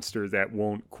lumbering monster that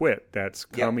won't quit. That's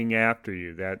coming after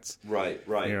you. That's right.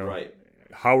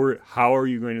 how are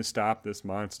you going to stop this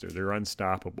monster? They're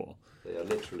unstoppable. They are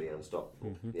literally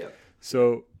unstoppable. Yeah.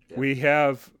 So we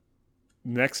have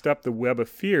next up the Web of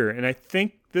Fear, and I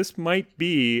think this might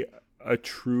be a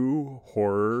true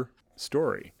horror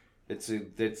story.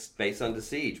 It's based under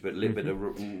siege, but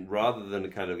rather than a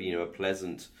kind of a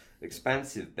pleasant,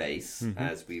 expansive base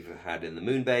as we've had in the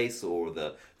Moon Base or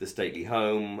the stately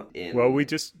home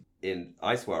in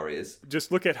Ice Warriors.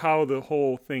 Just look at how the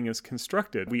whole thing is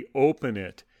constructed. We open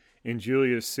it in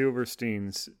Julius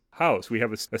Silverstein's house. We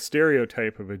have a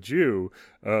stereotype of a Jew,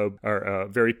 a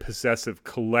very possessive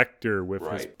collector with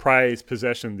his prized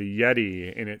possession, the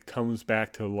Yeti, and it comes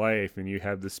back to life. And you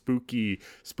have the spooky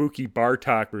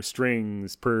Bartok or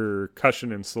strings,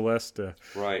 percussion, and celesta.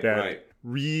 That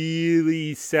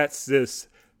really sets this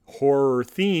horror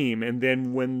theme. And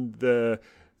then when the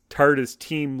TARDIS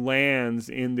team lands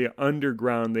in the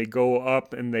underground, they go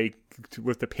up and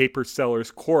with the paper seller's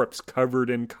corpse covered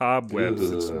in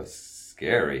cobwebs.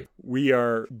 Scary. We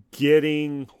are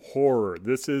getting horror.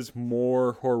 This is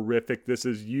more horrific. This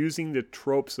is using the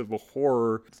tropes of a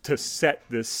horror to set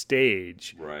this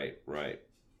stage. Right.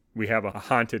 We have a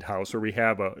haunted house, or we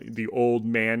have the old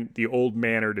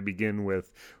manor to begin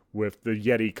with the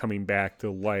Yeti coming back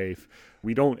to life.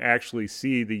 We don't actually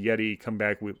see the Yeti come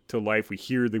back to life. We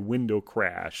hear the window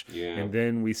crash. Yeah. And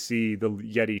then we see the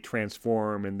Yeti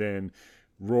transform and then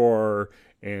roar,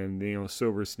 and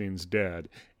Silverstein's dead.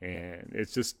 And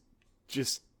it's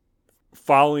just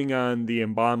falling on the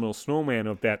abominable snowman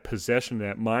of that possession,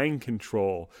 that mind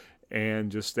control,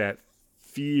 and just that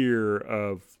fear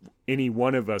of any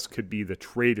one of us could be the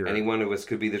traitor. Any one of us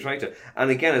could be the traitor.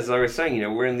 And again, as I was saying,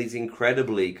 we're in these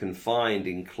incredibly confined,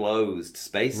 enclosed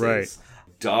spaces. Right.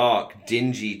 Dark,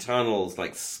 dingy tunnels,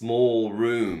 like small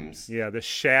rooms. Yeah, the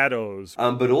shadows.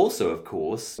 But also, of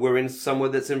course, we're in somewhere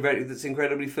that's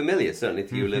incredibly familiar. Certainly,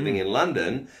 if you're living in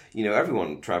London,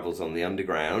 everyone travels on the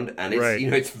underground, and it's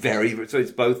it's very so.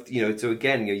 It's both So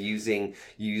again, you're using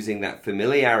that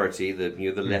familiarity, the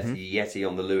Yeti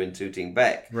on the Lewin Tooting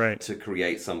Beck, to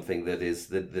create something that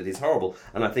is horrible.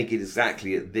 And I think it is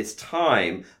exactly at this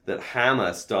time that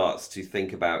Hammer starts to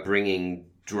think about bringing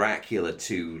Dracula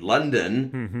to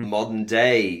London, modern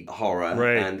day horror,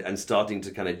 and starting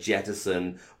to kind of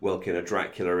jettison.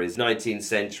 Dracula is 19th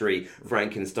century,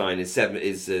 Frankenstein is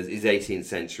 18th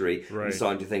century. And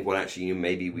starting to think,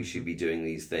 maybe we should be doing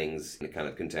these things in a kind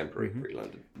of contemporary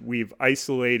pre-London. We've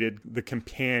isolated the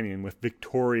companion with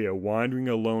Victoria wandering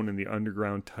alone in the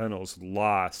underground tunnels,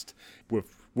 lost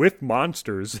with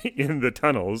monsters in the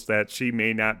tunnels that she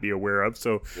may not be aware of.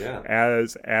 So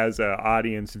as an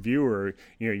audience viewer,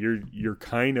 you're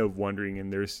kind of wondering,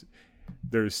 and there's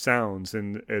sounds,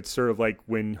 and it's sort of like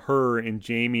when her and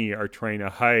Jamie are trying to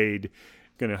hide,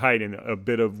 and a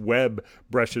bit of web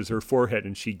brushes her forehead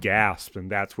and she gasps,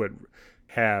 and that's what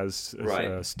has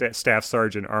Staff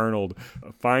Sergeant Arnold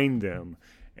find them.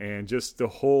 And just the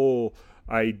whole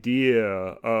idea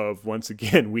of, once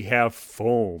again, we have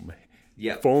foam.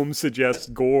 Yeah. Foam suggests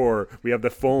gore. We have the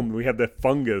foam. We have the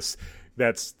fungus.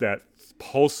 That's that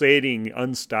pulsating,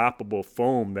 unstoppable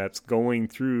foam that's going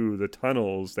through the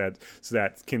tunnels that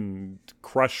can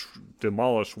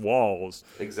demolish walls.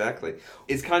 Exactly.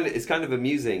 It's kind of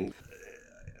amusing.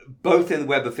 Both in the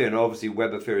Web of Fear, and obviously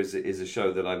Web of Fear is a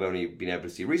show that I've only been able to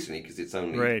see recently because it's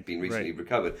only been recently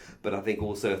recovered. But I think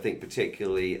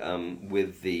particularly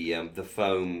with the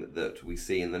foam that we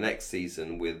see in the next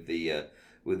season with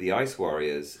the Ice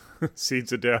Warriors.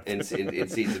 Seeds of Death. in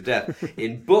Seeds of Death.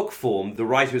 In book form, the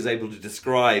writer is able to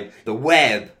describe the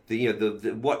web,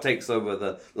 what takes over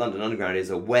the London Underground is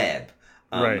a web.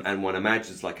 And one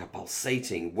imagines like a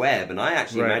pulsating web. And I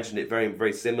actually imagined it very,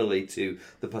 very similarly to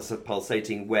the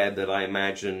pulsating web that I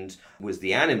imagined was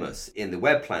the Animus in the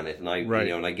Web Planet. And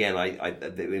and again, I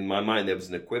in my mind there was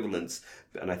an equivalence,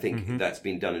 and I think that's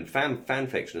been done in fan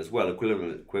fiction as well.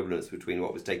 Equivalence between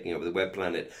what was taking over the Web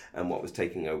Planet and what was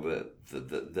taking over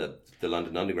the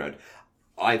London Underground.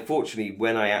 Fortunately,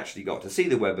 when I actually got to see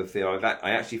the Web of Fear, I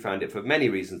actually found it, for many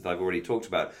reasons that I've already talked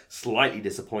about, slightly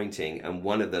disappointing. And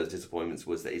one of those disappointments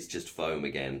was that it's just foam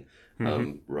again,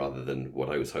 rather than what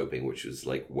I was hoping, which was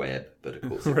like web. But of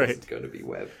course, it wasn't going to be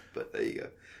web. But there you go.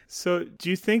 So,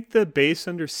 do you think the base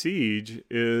under siege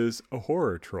is a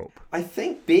horror trope? I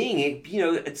think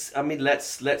it's. I mean,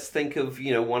 let's think of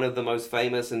one of the most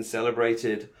famous and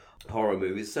celebrated horror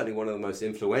movies, certainly one of the most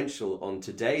influential on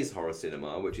today's horror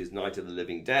cinema, which is Night of the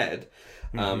Living Dead,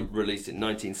 released in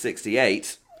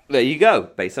 1968. There you go,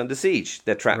 Base Under Siege.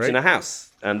 They're trapped in a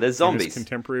house, and there's zombies. It's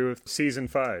contemporary with Season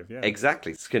 5, yeah.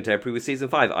 Exactly, it's contemporary with Season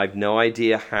 5. I've no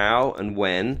idea how and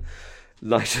when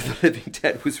Night of the Living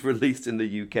Dead was released in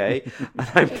the UK,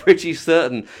 and I'm pretty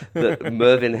certain that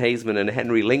Mervyn Haseman and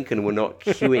Henry Lincoln were not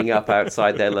queuing up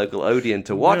outside their local Odeon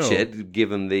to watch it,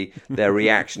 given their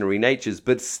reactionary natures.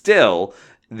 But still,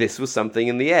 this was something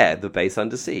in the air, the base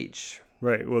under siege.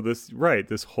 Right. Well,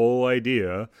 this whole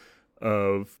idea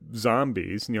of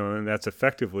zombies, and that's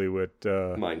effectively what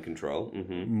mind control.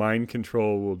 Mm-hmm. Mind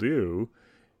control will do.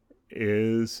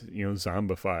 Is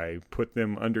zombify, put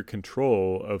them under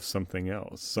control of something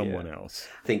else, someone else.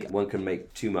 I think one can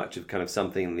make too much of kind of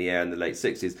something in the air in the late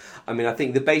 60s. I mean, I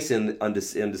think the base under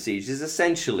siege is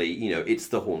essentially, it's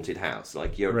the haunted house.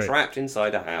 Like you're trapped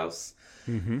inside a house,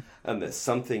 and there's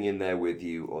something in there with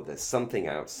you, or there's something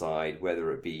outside,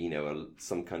 whether it be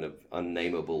some kind of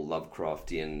unnameable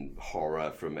Lovecraftian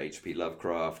horror from H.P.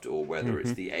 Lovecraft, or whether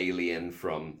it's the alien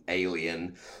from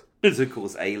Alien. It's, of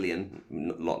course, Alien,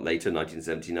 a lot later,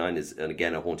 1979, is, and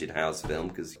again, a haunted house film,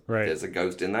 because there's a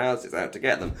ghost in the house, it's out to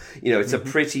get them. It's a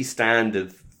pretty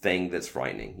standard thing that's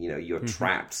frightening. You're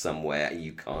trapped somewhere and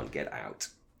you can't get out.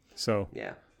 So,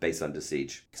 base under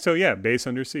siege. So, base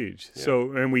under siege. Yeah.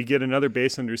 So, and we get another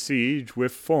base under siege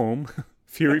with Foam,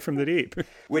 Fury from the Deep.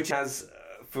 Which has,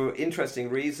 for interesting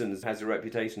reasons, has a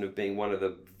reputation of being one of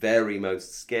the very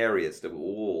most scariest of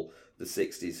all the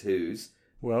 60s Who's.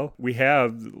 Well, we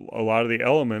have a lot of the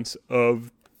elements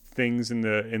of things in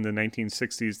the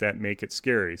 1960s that make it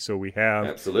scary. So we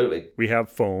have we have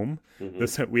foam.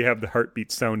 Mm-hmm. We have the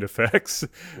heartbeat sound effects.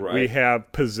 Right. We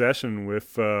have possession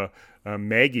with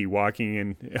Maggie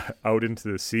walking out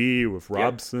into the sea with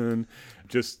Robson.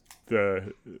 Just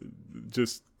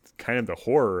kind of the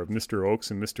horror of Mr.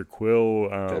 Oakes and Mr. Quill.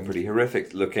 They're pretty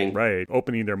horrific looking. Right.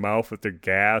 Opening their mouth with their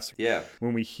gas. Yeah.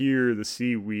 When we hear the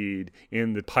seaweed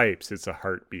in the pipes, it's a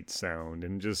heartbeat sound.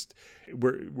 And just,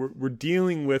 we're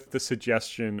dealing with the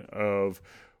suggestion of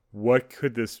what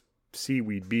could this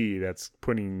seaweed be that's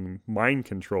putting mind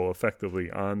control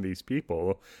effectively on these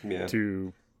people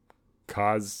to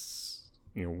cause...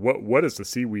 what is the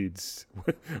seaweeds?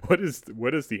 What is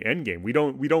the end game? We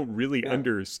don't really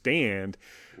understand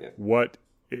what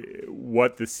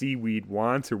the seaweed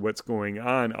wants or what's going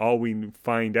on. All we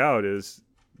find out is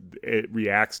it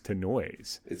reacts to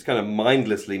noise. It's kind of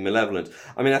mindlessly malevolent.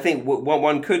 I mean, I think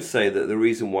one could say that the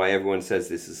reason why everyone says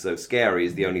this is so scary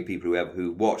is the only people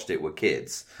who watched it were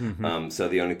kids. Mm-hmm. So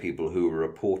the only people who were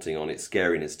reporting on its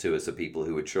scariness to us are people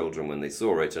who were children when they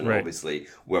saw it and obviously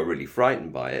were really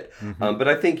frightened by it. Mm-hmm. But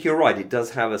I think you're right. It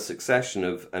does have a succession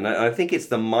of, and I think it's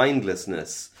the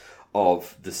mindlessness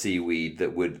of the seaweed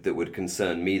that would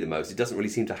concern me the most. It doesn't really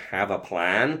seem to have a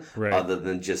plan other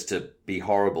than just to be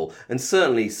horrible. And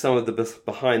certainly some of the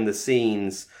behind the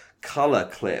scenes color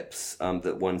clips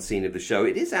that one's seen of the show,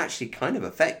 it is actually kind of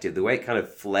effective. The way it kind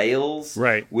of flails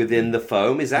within the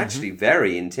foam is actually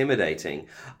very intimidating.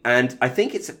 And I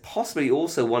think it's possibly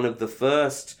also one of the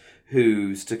first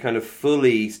Who's to kind of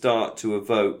fully start to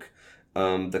evoke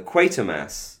the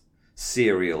Quatermass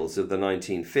serials of the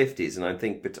 1950s, and I'm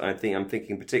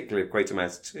thinking particularly of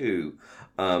Quatermass 2,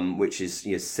 which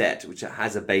is set, which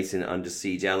has a base in Under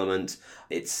Siege element.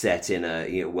 It's set in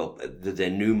the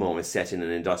denouement is set in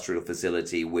an industrial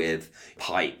facility with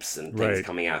pipes and things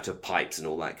coming out of pipes and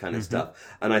all that kind of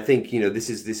stuff. And I think this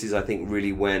is I think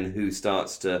really when Who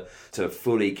starts to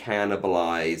fully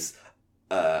cannibalize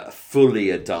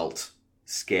fully adult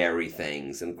scary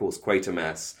things. And of course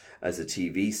Quatermass as a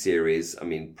TV series, I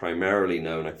mean, primarily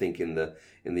known, I think, in the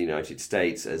United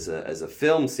States as a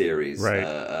film series,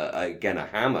 again a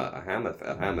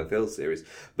Hammer film series,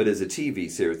 but as a TV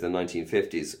series in the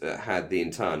 1950s, had the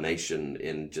entire nation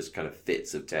in just kind of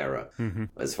fits of terror. Mm-hmm.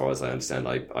 As far as I understand,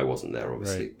 I wasn't there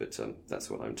obviously, but that's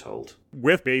what I'm told.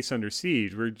 With Base Under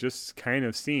Siege, we're just kind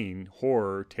of seeing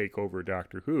horror take over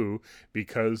Doctor Who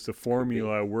because the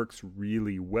formula works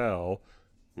really well.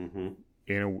 Mm-hmm.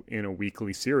 In a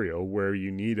weekly serial where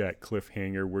you need that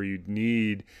cliffhanger, where you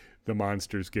need the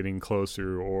monsters getting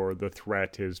closer or the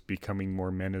threat is becoming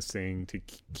more menacing to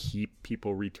keep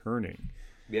people returning.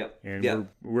 Yeah. And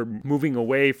we're moving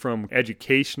away from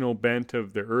educational bent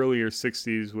of the earlier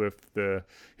 60s with the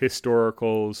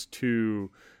historicals to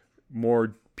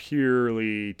more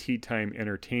purely tea time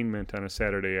entertainment on a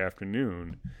Saturday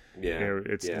afternoon.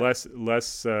 It's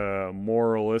less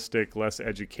moralistic, less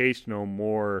educational,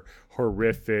 more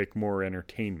horrific, more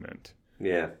entertainment.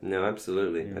 Yeah, no,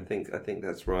 absolutely. Yeah. I think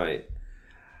that's right.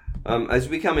 As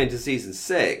we come into season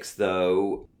 6,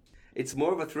 though, it's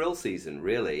more of a thrill season,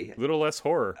 really. A little less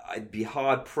horror. I'd be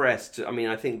hard pressed to. I mean,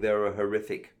 I think there are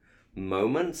horrific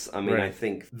moments. I mean, Right. I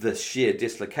think the sheer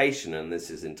dislocation, and this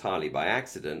is entirely by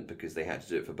accident because they had to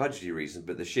do it for budgetary reasons,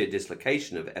 but the sheer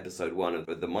dislocation of episode 1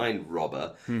 of The Mind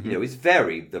Robber, is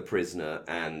very The Prisoner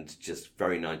and just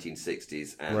very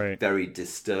 1960s and Right. very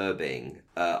disturbing.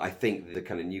 I think the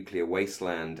kind of nuclear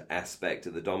wasteland aspect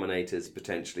of The Dominators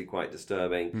potentially quite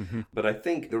disturbing. But I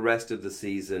think the rest of the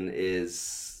season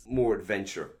is more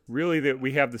adventure. Really, that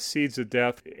we have the Seeds of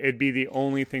Death. It'd be the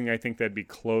only thing I think that'd be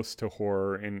close to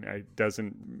horror, and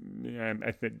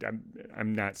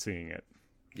I'm not seeing it.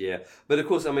 Yeah, but of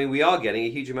course, I mean, we are getting a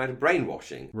huge amount of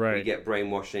brainwashing. Right. We get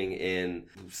brainwashing in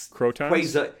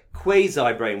Crotons?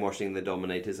 quasi brainwashing in The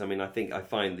Dominators. I mean, I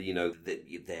find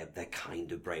that they're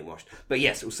kind of brainwashed. But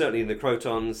yes, certainly in the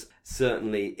Crotons,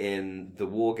 certainly in the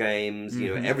War Games.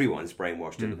 Everyone's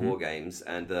brainwashed in the War Games,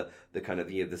 and the kind of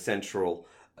the central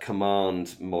command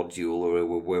module,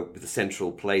 or the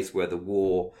central place where the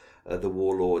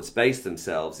warlords base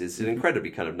themselves is an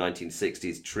incredibly kind of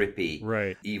 1960s trippy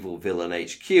Right. evil villain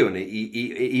HQ, and it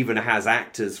even has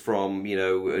actors from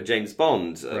James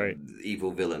Bond Right.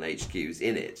 evil villain HQs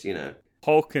in it.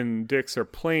 Hulk and Dix are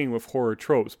playing with horror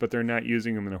tropes, but they're not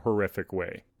using them in a horrific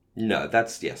way. No,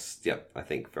 that's I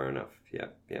think fair enough. Yeah.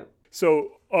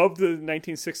 So, of the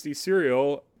 1960s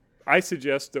serial, I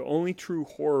suggest the only true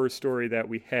horror story that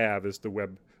we have is The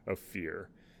Web of Fear.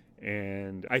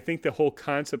 And I think the whole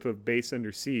concept of Base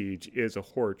Under Siege is a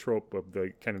horror trope of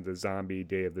the kind of the zombie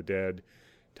Day of the Dead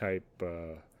type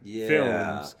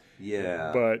films.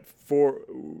 Yeah. But for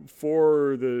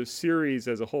the series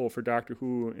as a whole, for Doctor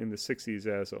Who in the 60s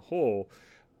as a whole,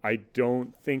 I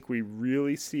don't think we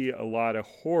really see a lot of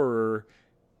horror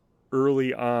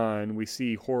early on. We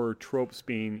see horror tropes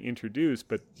being introduced,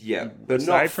 but but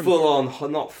not full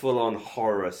on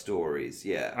horror stories.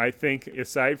 Yeah, I think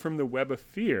aside from The Web of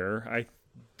Fear, I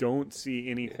don't see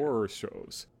any horror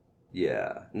shows.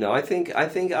 Yeah, no, I think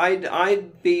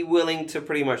I'd be willing to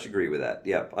pretty much agree with that.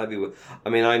 Yeah, I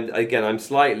mean, I'm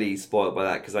slightly spoiled by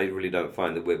that because I really don't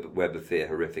find the Web of Fear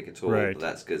horrific at all. Right. But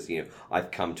that's because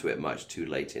I've come to it much too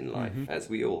late in life, as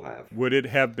we all have. Would it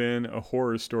have been a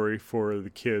horror story for the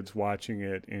kids watching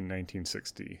it in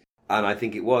 1960? And I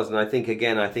think it was, and I think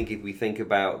if we think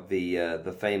about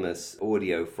the famous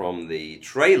audio from the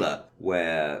trailer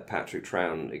where Patrick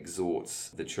Troughton exhorts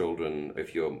the children,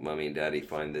 if your mummy and daddy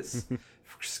find this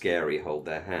scary, hold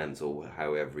their hands, or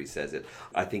however he says it.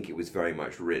 I think it was very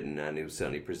much written, and it was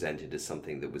certainly presented as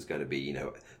something that was going to be,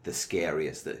 the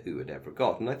scariest that Who had ever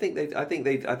got. And I think they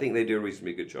do a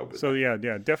reasonably good job with So that.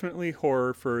 yeah, definitely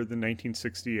horror for the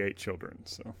 1968 children.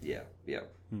 So Yeah.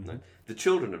 No? The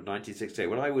children of 1968,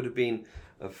 when I would have been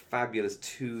a fabulous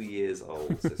 2 years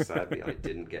old. So sadly, I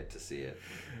didn't get to see it.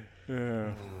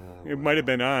 it might have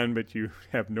been on, but you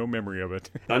have no memory of it.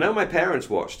 I know my parents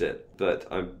watched it, but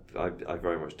I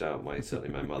very much doubt certainly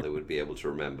my mother would be able to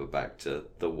remember back to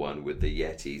the one with the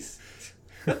Yetis.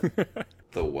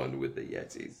 The one with the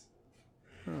Yetis.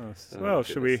 Well,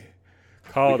 should we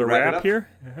call it a wrap it wrap up? here?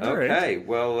 All right. Okay,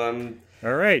 well,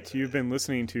 All right, you've been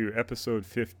listening to episode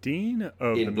 15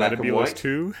 of In the black and Metabulus white.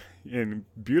 2 in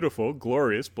beautiful,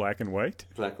 glorious black and white.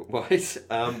 black and white,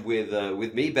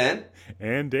 with me, Ben.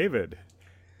 And David.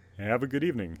 Have a good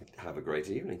evening. Have a great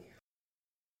evening.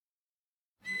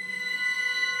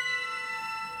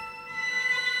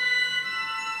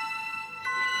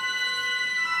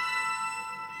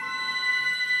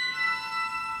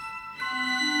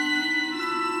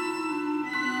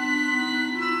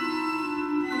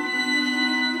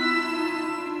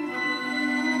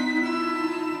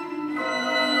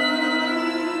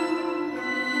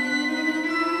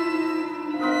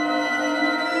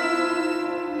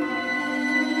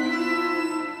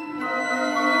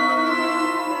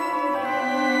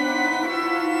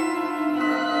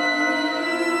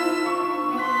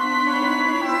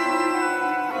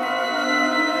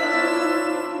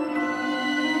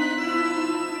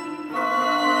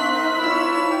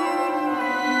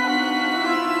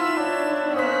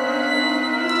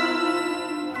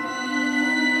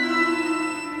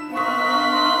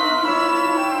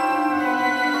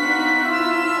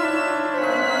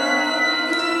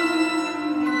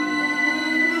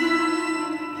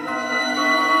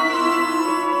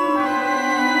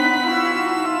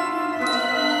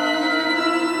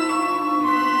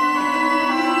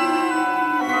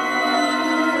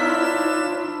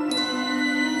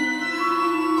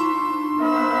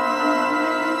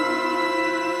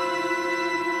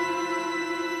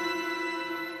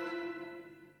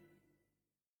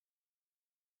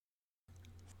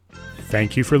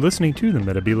 Thank you for listening to the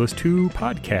Metabulus 2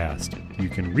 podcast. You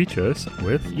can reach us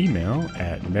with email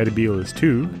at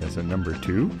metabulus2, that's a number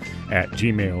 2, at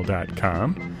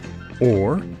gmail.com,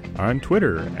 or on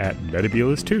Twitter at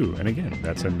Metabolist2. And again,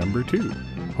 that's a number 2.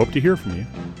 Hope to hear from you.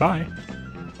 Bye.